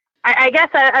I guess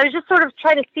I was just sort of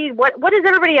trying to see what does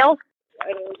everybody else,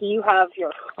 do you have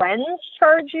your friends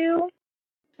charge you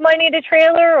money to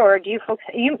trailer, or do you folks,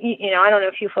 I don't know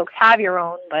if you folks have your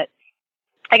own, but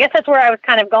I guess that's where I was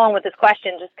kind of going with this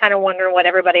question, just kind of wondering what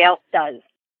everybody else does,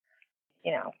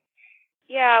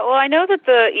 Yeah, well, I know that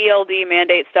the ELD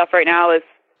mandate stuff right now is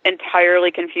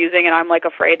entirely confusing, and I'm like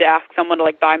afraid to ask someone to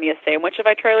like buy me a sandwich if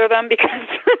I trailer them because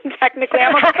technically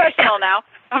I'm a professional now.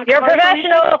 You're a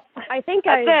professional. I think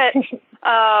That's it.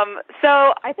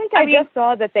 I just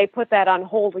saw that they put that on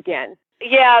hold again.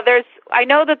 Yeah, I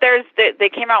know that they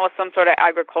came out with some sort of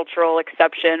agricultural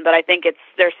exception, but I think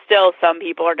there's still some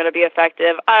people are going to be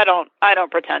effective. I don't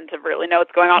pretend to really know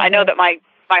what's going on. I know that my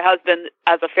husband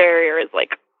as a farrier is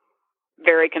like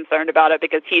very concerned about it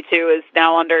because he too is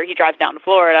now he drives down to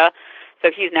Florida,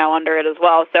 so he's now under it as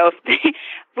well. So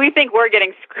we think we're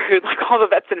getting screwed, like all the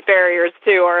vets and farriers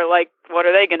too, or like what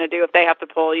are they going to do if they have to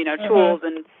pull, tools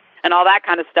and all that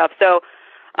kind of stuff. So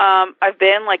I've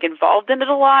been like involved in it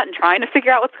a lot and trying to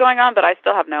figure out what's going on, but I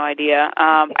still have no idea.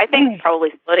 I think probably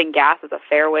splitting gas is a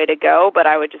fair way to go, but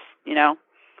I would just,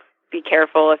 be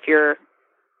careful if you're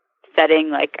setting,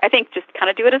 like, I think just kind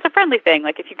of do it as a friendly thing.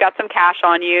 Like if you've got some cash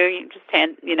on you, you just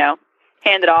hand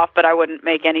it off, but I wouldn't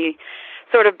make any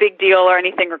sort of big deal or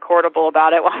anything recordable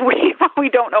about it while we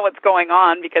don't know what's going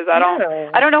on, because I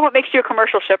don't know what makes you a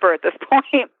commercial shipper at this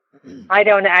point. I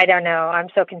don't know. I'm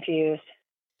so confused.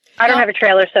 I don't have a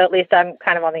trailer, so at least I'm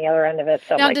kind of on the other end of it.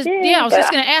 So now, I was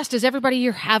just going to ask, does everybody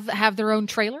here have their own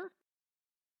trailer?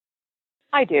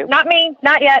 I do. Not me.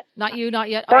 Not yet. Not you. Not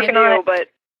yet. I do, but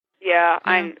yeah,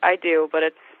 I do, but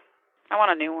I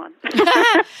want a new one.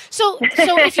 So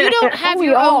if you don't have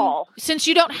your own, since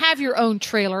you don't have your own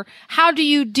trailer, how do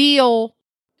you deal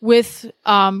with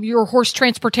your horse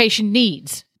transportation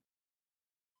needs?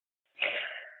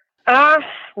 Well,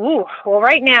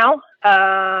 right now,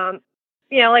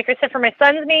 like I said, for my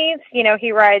son's needs,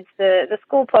 he rides the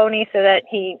school pony so that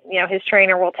his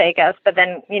trainer will take us, but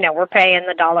then, we're paying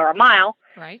the $1 a mile.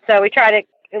 Right. So we try to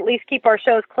at least keep our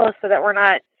shows close so that we're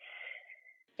not,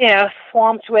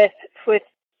 swamped with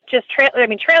just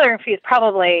trailering fee is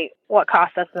probably what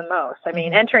costs us the most. I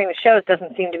mean, entering the shows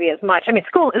doesn't seem to be as much. I mean,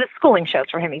 the schooling shows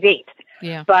for him, he's 8.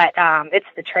 Yeah. But, it's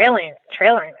the trailering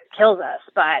that kills us.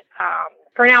 But,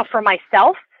 for now, for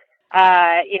myself,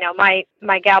 my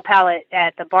gal pal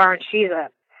at the barn, she's a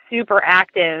super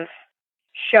active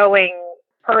showing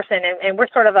person, and we're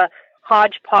sort of a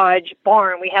hodgepodge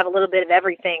barn. We have a little bit of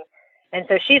everything. And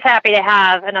so she's happy to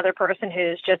have another person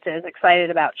who's just as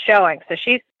excited about showing. So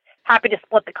she's happy to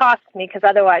split the cost with me, because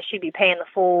otherwise she'd be paying the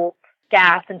full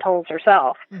gas and tolls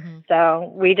herself. Mm-hmm.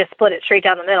 So we just split it straight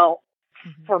down the middle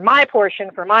for my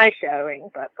portion, for my showing.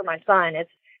 But for my son,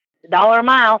 it's $1 a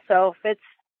mile. So if it's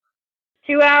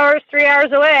 2 hours, 3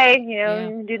 hours away,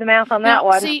 do the math on that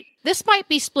one. See, this might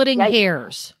be splitting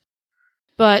hairs,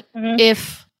 but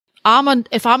if I'm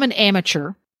an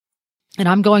amateur and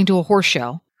I'm going to a horse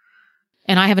show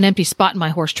and I have an empty spot in my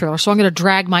horse trailer, so I'm going to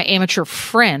drag my amateur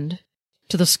friend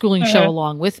to the schooling show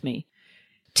along with me.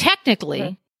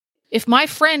 Technically, if my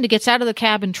friend gets out of the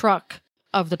cabin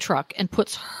of the truck and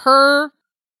puts her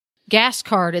gas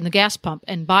card in the gas pump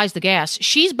and buys the gas,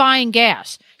 she's buying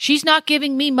gas. She's not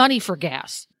giving me money for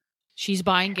gas. She's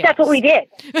buying gas. That's what we did.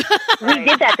 We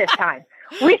did that this time.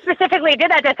 We specifically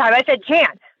did that this time. I said,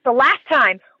 Jan, the last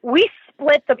time we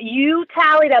split you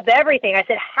tallied up everything. I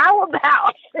said, how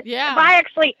about if I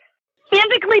actually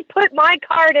physically put my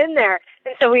card in there?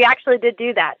 And so we actually did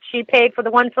do that. She paid for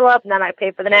the one fill up, and then I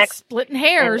paid for the next. Splitting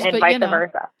hairs, and but vice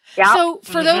versa. Yeah. So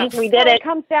for those, we did it. It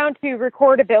comes down to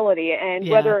recordability and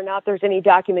whether or not there's any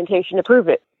documentation to prove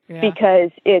it.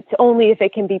 Because it's only if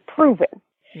it can be proven.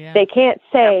 They can't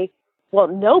say, well,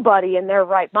 nobody in their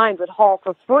right mind would haul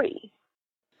for free,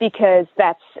 because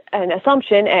that's an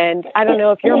assumption. And I don't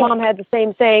know if your mom had the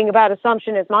same saying about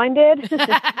assumption as mine did.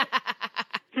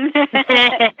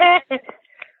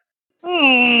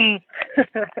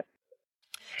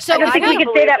 So I don't think we can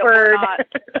say that word. I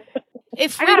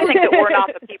don't think that we're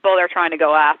not the people they're trying to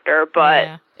go after,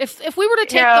 but if we were to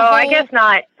take no, the whole I guess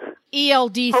not.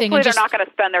 ELD thing, hopefully and they're not going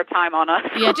to spend their time on us.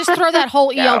 just throw that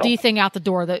whole ELD thing out the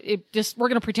door. We're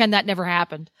going to pretend that never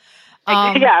happened.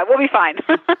 We'll be fine.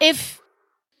 if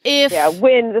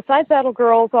when the Side Saddle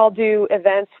Girls all do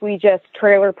events, we just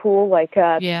trailer pool.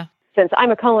 Since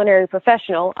I'm a culinary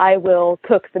professional, I will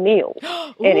cook the meals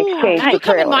in exchange for Can you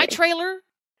come in trailering. my trailer?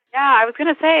 Yeah, I was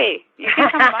going to say. You can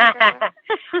come in my trailer.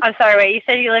 I'm sorry, wait. You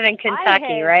said you live in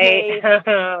Kentucky, right?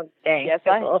 Dang, Yes,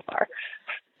 that's a little far.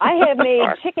 I have made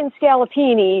chicken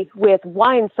scallopini with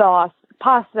wine sauce,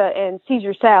 pasta, and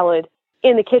Caesar salad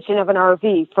in the kitchen of an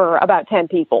RV for about 10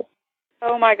 people.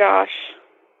 Oh, my gosh.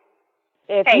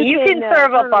 If you can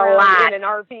serve up a lot in an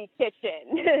RV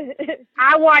kitchen.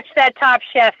 I watched that Top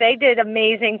Chef. They did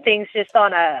amazing things just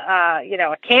on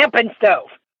a camping stove.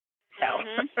 So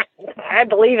I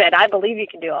believe it. I believe you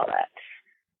can do all that.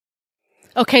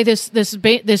 Okay, this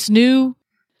new,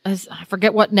 I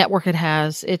forget what network it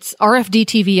has. It's RFD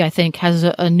TV, I think, has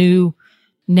a new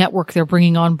network they're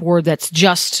bringing on board that's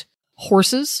just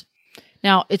horses.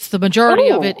 Now, it's the majority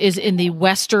of it is in the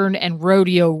Western and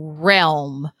rodeo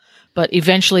realm, but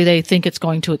eventually they think it's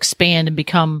going to expand and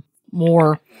become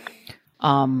more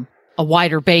a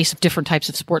wider base of different types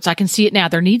of sports. I can see it now.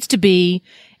 There needs to be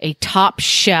a Top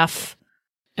Chef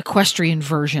equestrian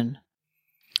version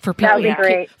for people. That would be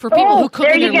great. For people who cook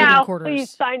in their living quarters. Please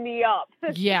sign me up.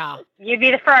 Yeah. You'd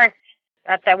be the first.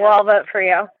 That's it. We'll all vote for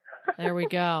you. There we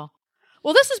go.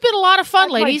 Well, this has been a lot of fun,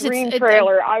 That's ladies. My dream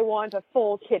trailer. I want a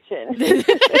full kitchen.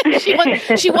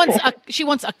 she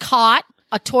wants a cot,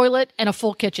 a toilet, and a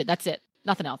full kitchen. That's it.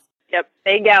 Nothing else. Yep.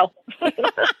 There you go.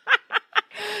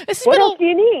 What else do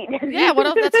you need? Yeah, what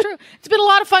else? That's true. It's been a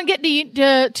lot of fun getting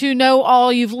to know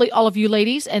all of you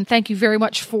ladies, and thank you very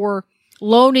much for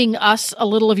loaning us a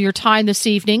little of your time this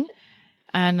evening,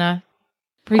 and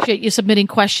appreciate you submitting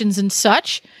questions and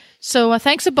such. So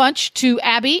thanks a bunch to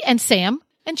Abby and Sam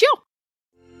and Jill.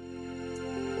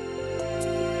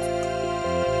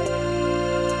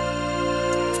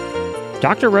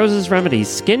 Dr. Rose's Remedies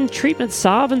Skin Treatment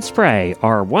Salve and Spray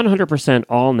are 100%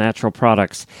 all-natural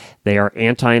products. They are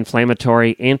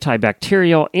anti-inflammatory,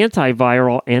 antibacterial,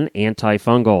 antiviral, and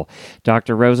antifungal.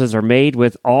 Dr. Rose's are made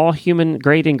with all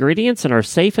human-grade ingredients and are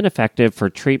safe and effective for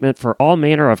treatment for all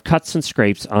manner of cuts and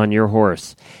scrapes on your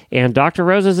horse. And Dr.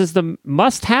 Rose's is the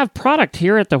must-have product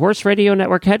here at the Horse Radio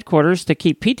Network headquarters to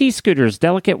keep PT Scooter's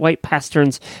delicate white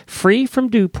pasterns free from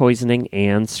dew poisoning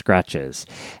and scratches.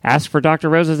 Ask for Dr.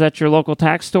 Rose's at your local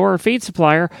tack store or feed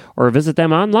supplier, or visit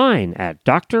them online at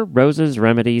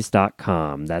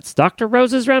drrosesremedies.com. That's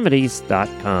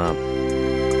drrosesremedies.com.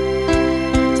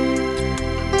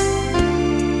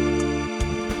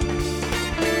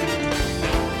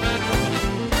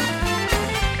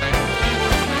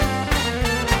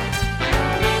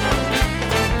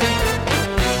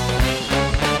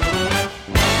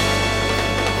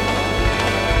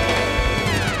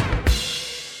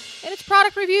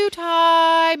 Product review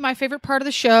time, my favorite part of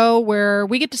the show, where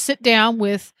we get to sit down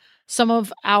with some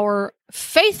of our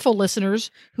faithful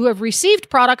listeners who have received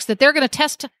products that they're going to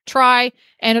test, try,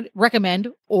 and recommend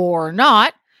or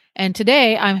not. And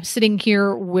today I'm sitting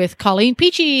here with Colleen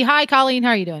Peachy. Hi, Colleen.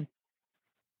 How are you doing?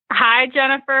 Hi,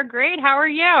 Jennifer. Great. How are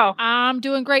you? I'm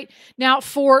doing great. Now,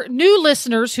 for new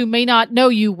listeners who may not know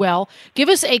you well, give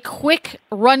us a quick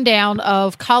rundown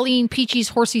of Colleen Peachy's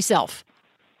horsey self.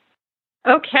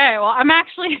 Okay, well, I'm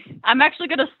actually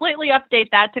going to slightly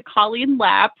update that to Colleen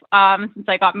Lapp, since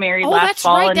I got married last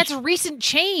fall. Oh, that's right. That's a recent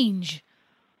change.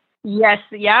 Yes,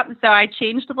 yep. So I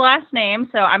changed the last name,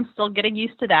 so I'm still getting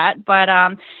used to that. But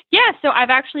yeah, so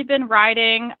I've actually been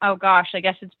riding, oh gosh, I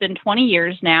guess it's been 20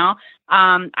 years now.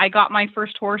 I got my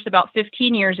first horse about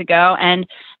 15 years ago, and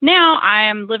now I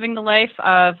am living the life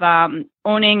of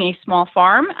owning a small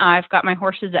farm. I've got my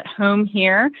horses at home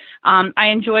here. I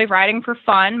enjoy riding for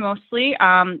fun mostly.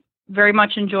 Very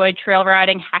much enjoy trail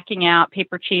riding, hacking out,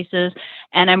 paper chases,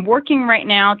 and I'm working right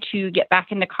now to get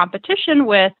back into competition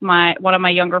with one of my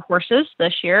younger horses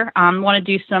this year. Want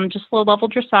to do some just low-level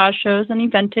dressage shows and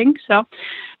eventing, so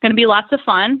going to be lots of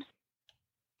fun.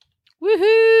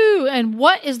 Woohoo! And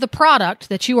what is the product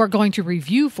that you are going to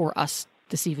review for us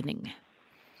this evening?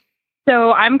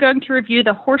 So I'm going to review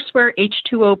the Horsewear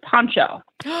H2O poncho.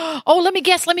 Oh, let me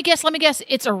guess.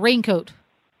 It's a raincoat.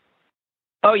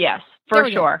 Oh, yes. For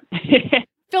sure.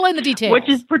 Fill in the details.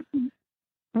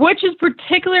 Which is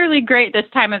particularly great this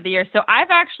time of the year. So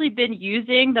I've actually been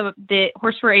using the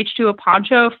Horsewear H2O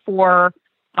poncho for,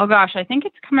 oh gosh, I think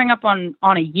it's coming up on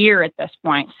a year at this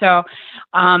point. So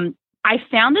I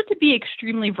found it to be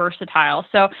extremely versatile.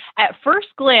 So at first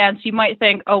glance, you might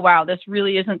think, oh, wow, this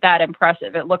really isn't that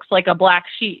impressive. It looks like a black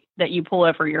sheet that you pull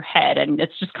over your head and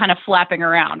it's just kind of flapping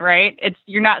around, right?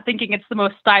 You're not thinking it's the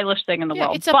most stylish thing in the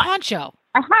world. It's a poncho.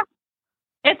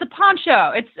 It's a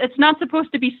poncho. It's not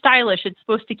supposed to be stylish. It's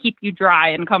supposed to keep you dry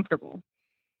and comfortable.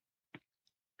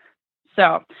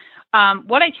 So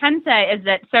what I can say is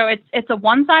that, so it's a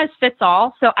one size fits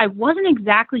all. So I wasn't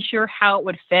exactly sure how it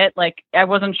would fit. Like, I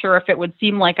wasn't sure if it would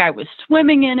seem like I was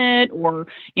swimming in it or,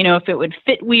 if it would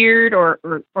fit weird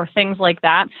or things like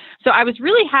that. So I was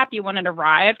really happy when it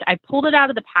arrived. I pulled it out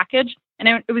of the package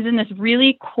and it was in this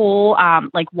really cool,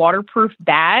 like waterproof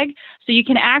bag. So you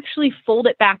can actually fold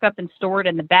it back up and store it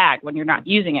in the bag when you're not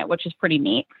using it, which is pretty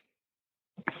neat.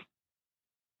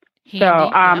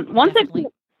 Handy,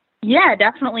 yeah,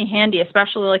 definitely handy,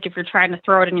 especially like if you're trying to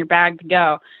throw it in your bag to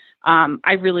go.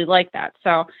 I really like that.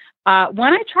 So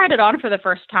when I tried it on for the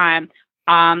first time,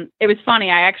 it was funny.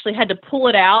 I actually had to pull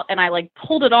it out and I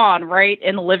pulled it on right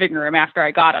in the living room after I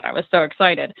got it. I was so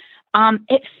excited.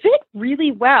 It fit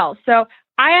really well. So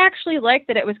I actually liked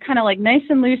that it was kind of nice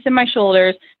and loose in my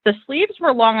shoulders. The sleeves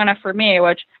were long enough for me,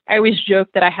 which I always joke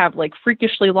that I have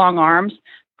freakishly long arms.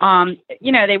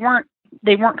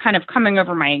 They weren't kind of coming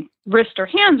over my wrist or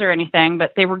hands or anything,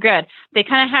 but they were good. They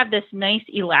kind of have this nice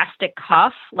elastic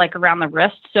cuff around the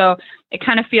wrist. So it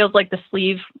kind of feels like the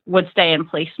sleeve would stay in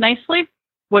place nicely,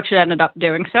 which it ended up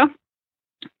doing so.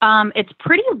 It's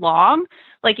pretty long.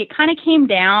 It kind of came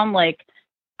down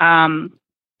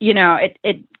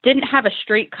it didn't have a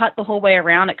straight cut the whole way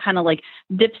around. It kind of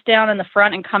dips down in the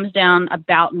front and comes down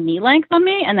about knee length on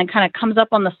me and then kind of comes up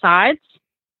on the sides,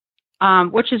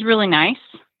 which is really nice.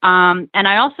 And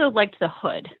I also liked the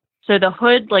hood. So the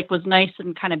hood was nice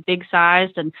and kind of big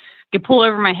sized and could pull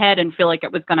over my head and feel like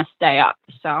it was going to stay up.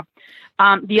 So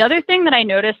the other thing that I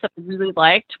noticed that I really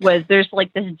liked was there's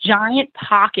this giant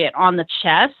pocket on the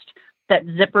chest that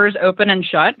zippers open and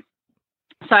shut.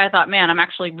 So I thought, man, I'm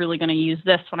actually really going to use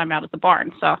this when I'm out at the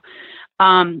barn. So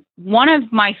one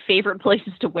of my favorite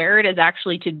places to wear it is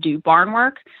actually to do barn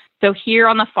work. So here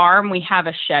on the farm, we have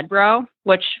a shed row,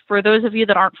 which for those of you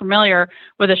that aren't familiar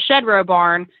with a shed row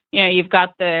barn, you've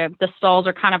got the stalls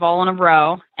are kind of all in a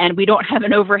row and we don't have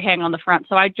an overhang on the front.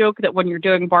 So I joke that when you're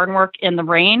doing barn work in the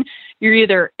rain, you're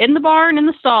either in the barn in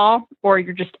the stall or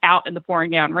you're just out in the pouring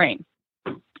down rain.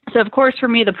 So of course, for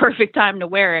me, the perfect time to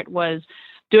wear it was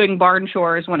doing barn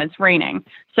chores when it's raining.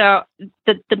 So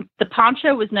the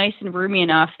poncho was nice and roomy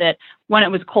enough that when it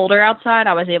was colder outside,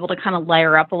 I was able to kind of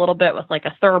layer up a little bit with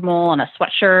a thermal and a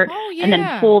sweatshirt and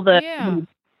then pull the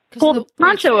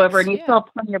poncho over and you still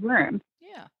have plenty of room.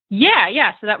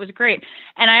 Yeah. So that was great.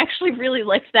 And I actually really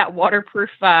liked that waterproof.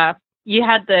 You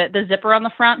had the zipper on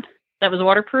the front that was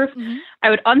waterproof. Mm-hmm. I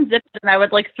would unzip it and I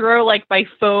would throw my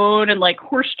phone and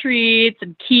horse treats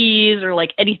and keys or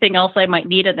anything else I might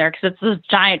need in there because it's this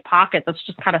giant pocket that's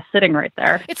just kind of sitting right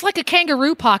there. It's like a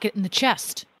kangaroo pocket in the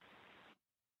chest.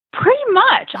 Pretty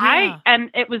much. Yeah. And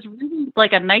it was really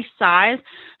a nice size.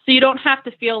 So you don't have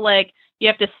to feel like you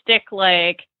have to stick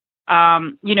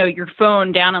your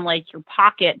phone down in your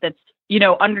pocket that's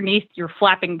underneath your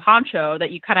flapping poncho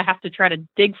that you kind of have to try to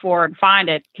dig for and find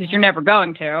it because you're never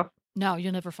going to. No,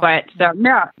 you'll never find it. But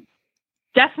no,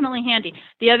 definitely handy.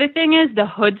 The other thing is the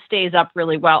hood stays up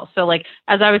really well. So as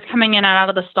I was coming in and out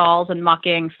of the stalls and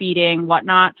mucking, feeding,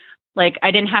 whatnot,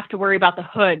 I didn't have to worry about the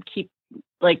hood keep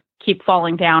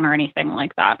falling down or anything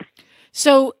like that.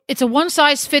 So it's a one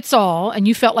size fits all, and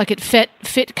you felt like it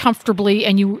fit comfortably,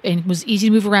 and it was easy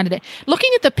to move around in it.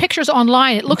 Looking at the pictures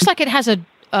online, it looks like it has a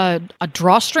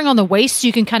drawstring on the waist, so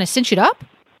you can kind of cinch it up.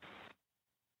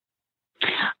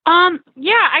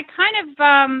 Yeah, I kind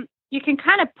of, you can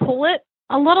kind of pull it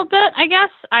a little bit, I guess.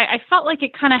 I felt like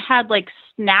it kind of had like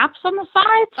snaps on the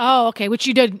sides. Oh, okay. Which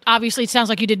you did. Obviously, it sounds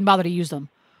like you didn't bother to use them.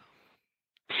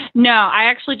 No, I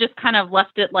actually just kind of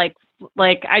left it like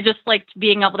I just liked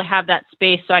being able to have that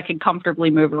space so I could comfortably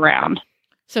move around.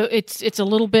 So it's a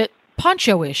little bit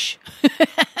poncho-ish.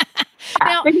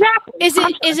 Now, exactly.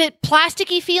 Is it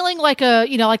plasticky feeling like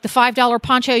like the $5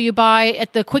 poncho you buy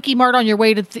at the Quickie Mart on your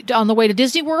way on the way to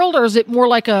Disney World, or is it more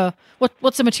like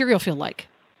what's the material feel like?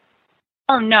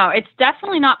 Oh no, it's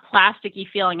definitely not plasticky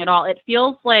feeling at all. It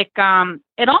feels like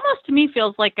it almost to me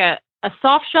feels like a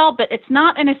soft shell, but it's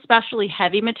not an especially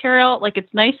heavy material. Like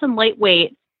it's nice and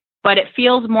lightweight, but it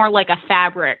feels more like a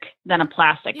fabric than a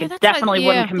plastic. Yeah, it definitely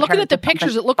wouldn't compare. Looking at the to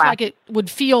pictures, it looks like it would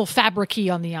feel fabric-y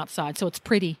on the outside, so it's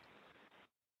pretty.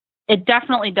 It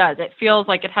definitely does. It feels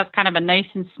like it has kind of a nice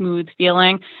and smooth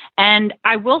feeling. And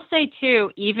I will say,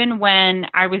 too, even when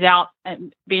I was out,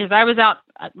 because I was out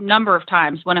a number of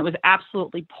times when it was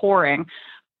absolutely pouring,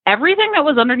 everything that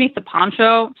was underneath the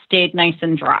poncho stayed nice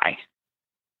and dry.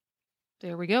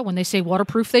 There we go. When they say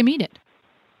waterproof, they mean it.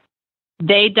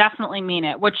 They definitely mean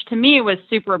it, which to me was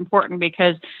super important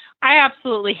because I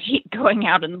absolutely hate going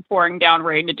out in the pouring down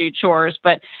rain to do chores,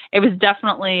 but it was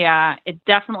definitely,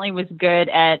 was good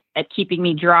at keeping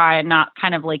me dry and not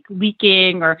kind of like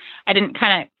leaking, or I didn't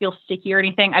kind of feel sticky or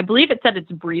anything. I believe it said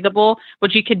it's breathable,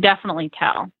 which you could definitely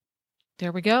tell.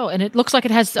 There we go. And it looks like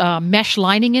it has mesh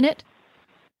lining in it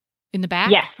in the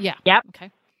back. Yes. Yeah. Yep. Okay.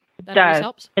 That always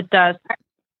helps. It does.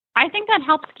 I think that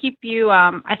helps keep you,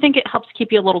 I think it helps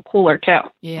keep you a little cooler too.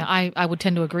 Yeah, I would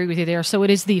tend to agree with you there. So it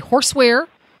is the Horsewear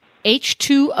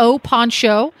H2O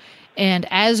poncho. And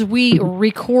as we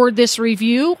record this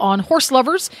review on Horse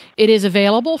Lovers, it is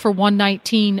available for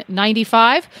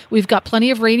 $119.95. We've got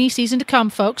plenty of rainy season to come,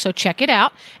 folks, so check it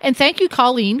out. And thank you,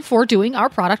 Colleen, for doing our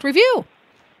product review.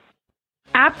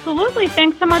 Absolutely.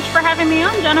 Thanks so much for having me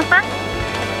on, Jennifer.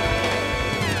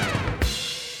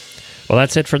 Well,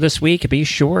 that's it for this week. Be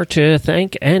sure to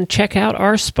thank and check out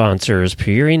our sponsors,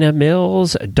 Purina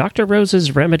Mills, Dr.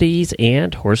 Rose's Remedies,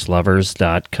 and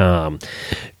HorseLovers.com.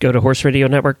 Go to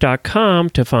HorseRadioNetwork.com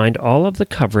to find all of the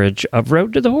coverage of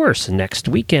Road to the Horse next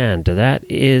weekend. That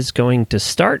is going to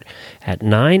start at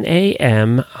 9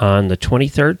 a.m. on the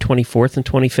 23rd, 24th, and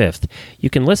 25th. You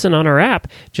can listen on our app.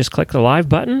 Just click the live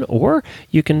button, or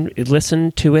you can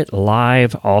listen to it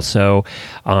live also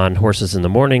on Horses in the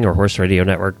Morning or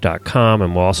HorseRadioNetwork.com.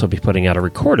 And we'll also be putting out a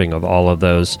recording of all of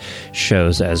those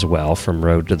shows as well from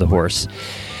Road to the Horse.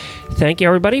 Thank you,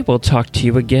 everybody. We'll talk to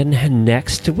you again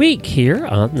next week here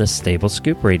on the Stable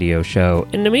Scoop Radio Show.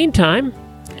 In the meantime,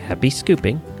 happy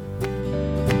scooping.